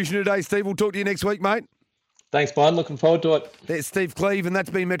contribution today, Steve. We'll talk to you next week, mate. Thanks, Brian. Looking forward to it. There's Steve Cleve, and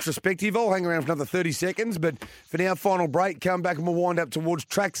that's been Metrospective. I'll hang around for another 30 seconds, but for now, final break. Come back and we'll wind up towards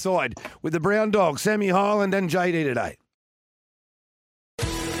trackside with the Brown Dogs, Sammy Highland and JD today.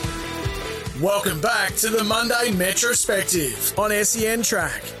 Welcome back to the Monday Metrospective on SEN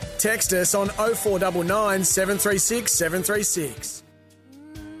Track. Text us on 0499 736 736.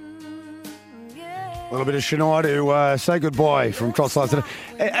 A little bit of Shania to say goodbye from Crossline today.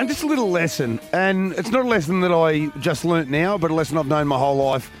 And just a little lesson. And it's not a lesson that I just learnt now, but a lesson I've known my whole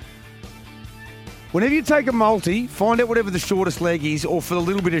life. Whenever you take a multi, find out whatever the shortest leg is, or for the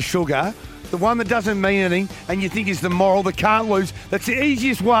little bit of sugar, the one that doesn't mean anything and you think is the moral that can't lose, that's the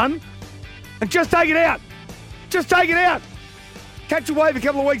easiest one, and just take it out. Just take it out. Catch a wave a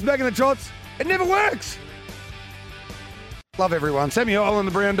couple of weeks back in the trots. It never works. Love everyone. Sammy Highland,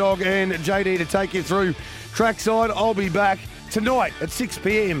 the Brown Dog, and JD to take you through trackside. I'll be back tonight at 6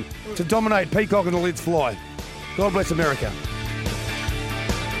 p.m. to dominate Peacock and the Lids Fly. God bless America.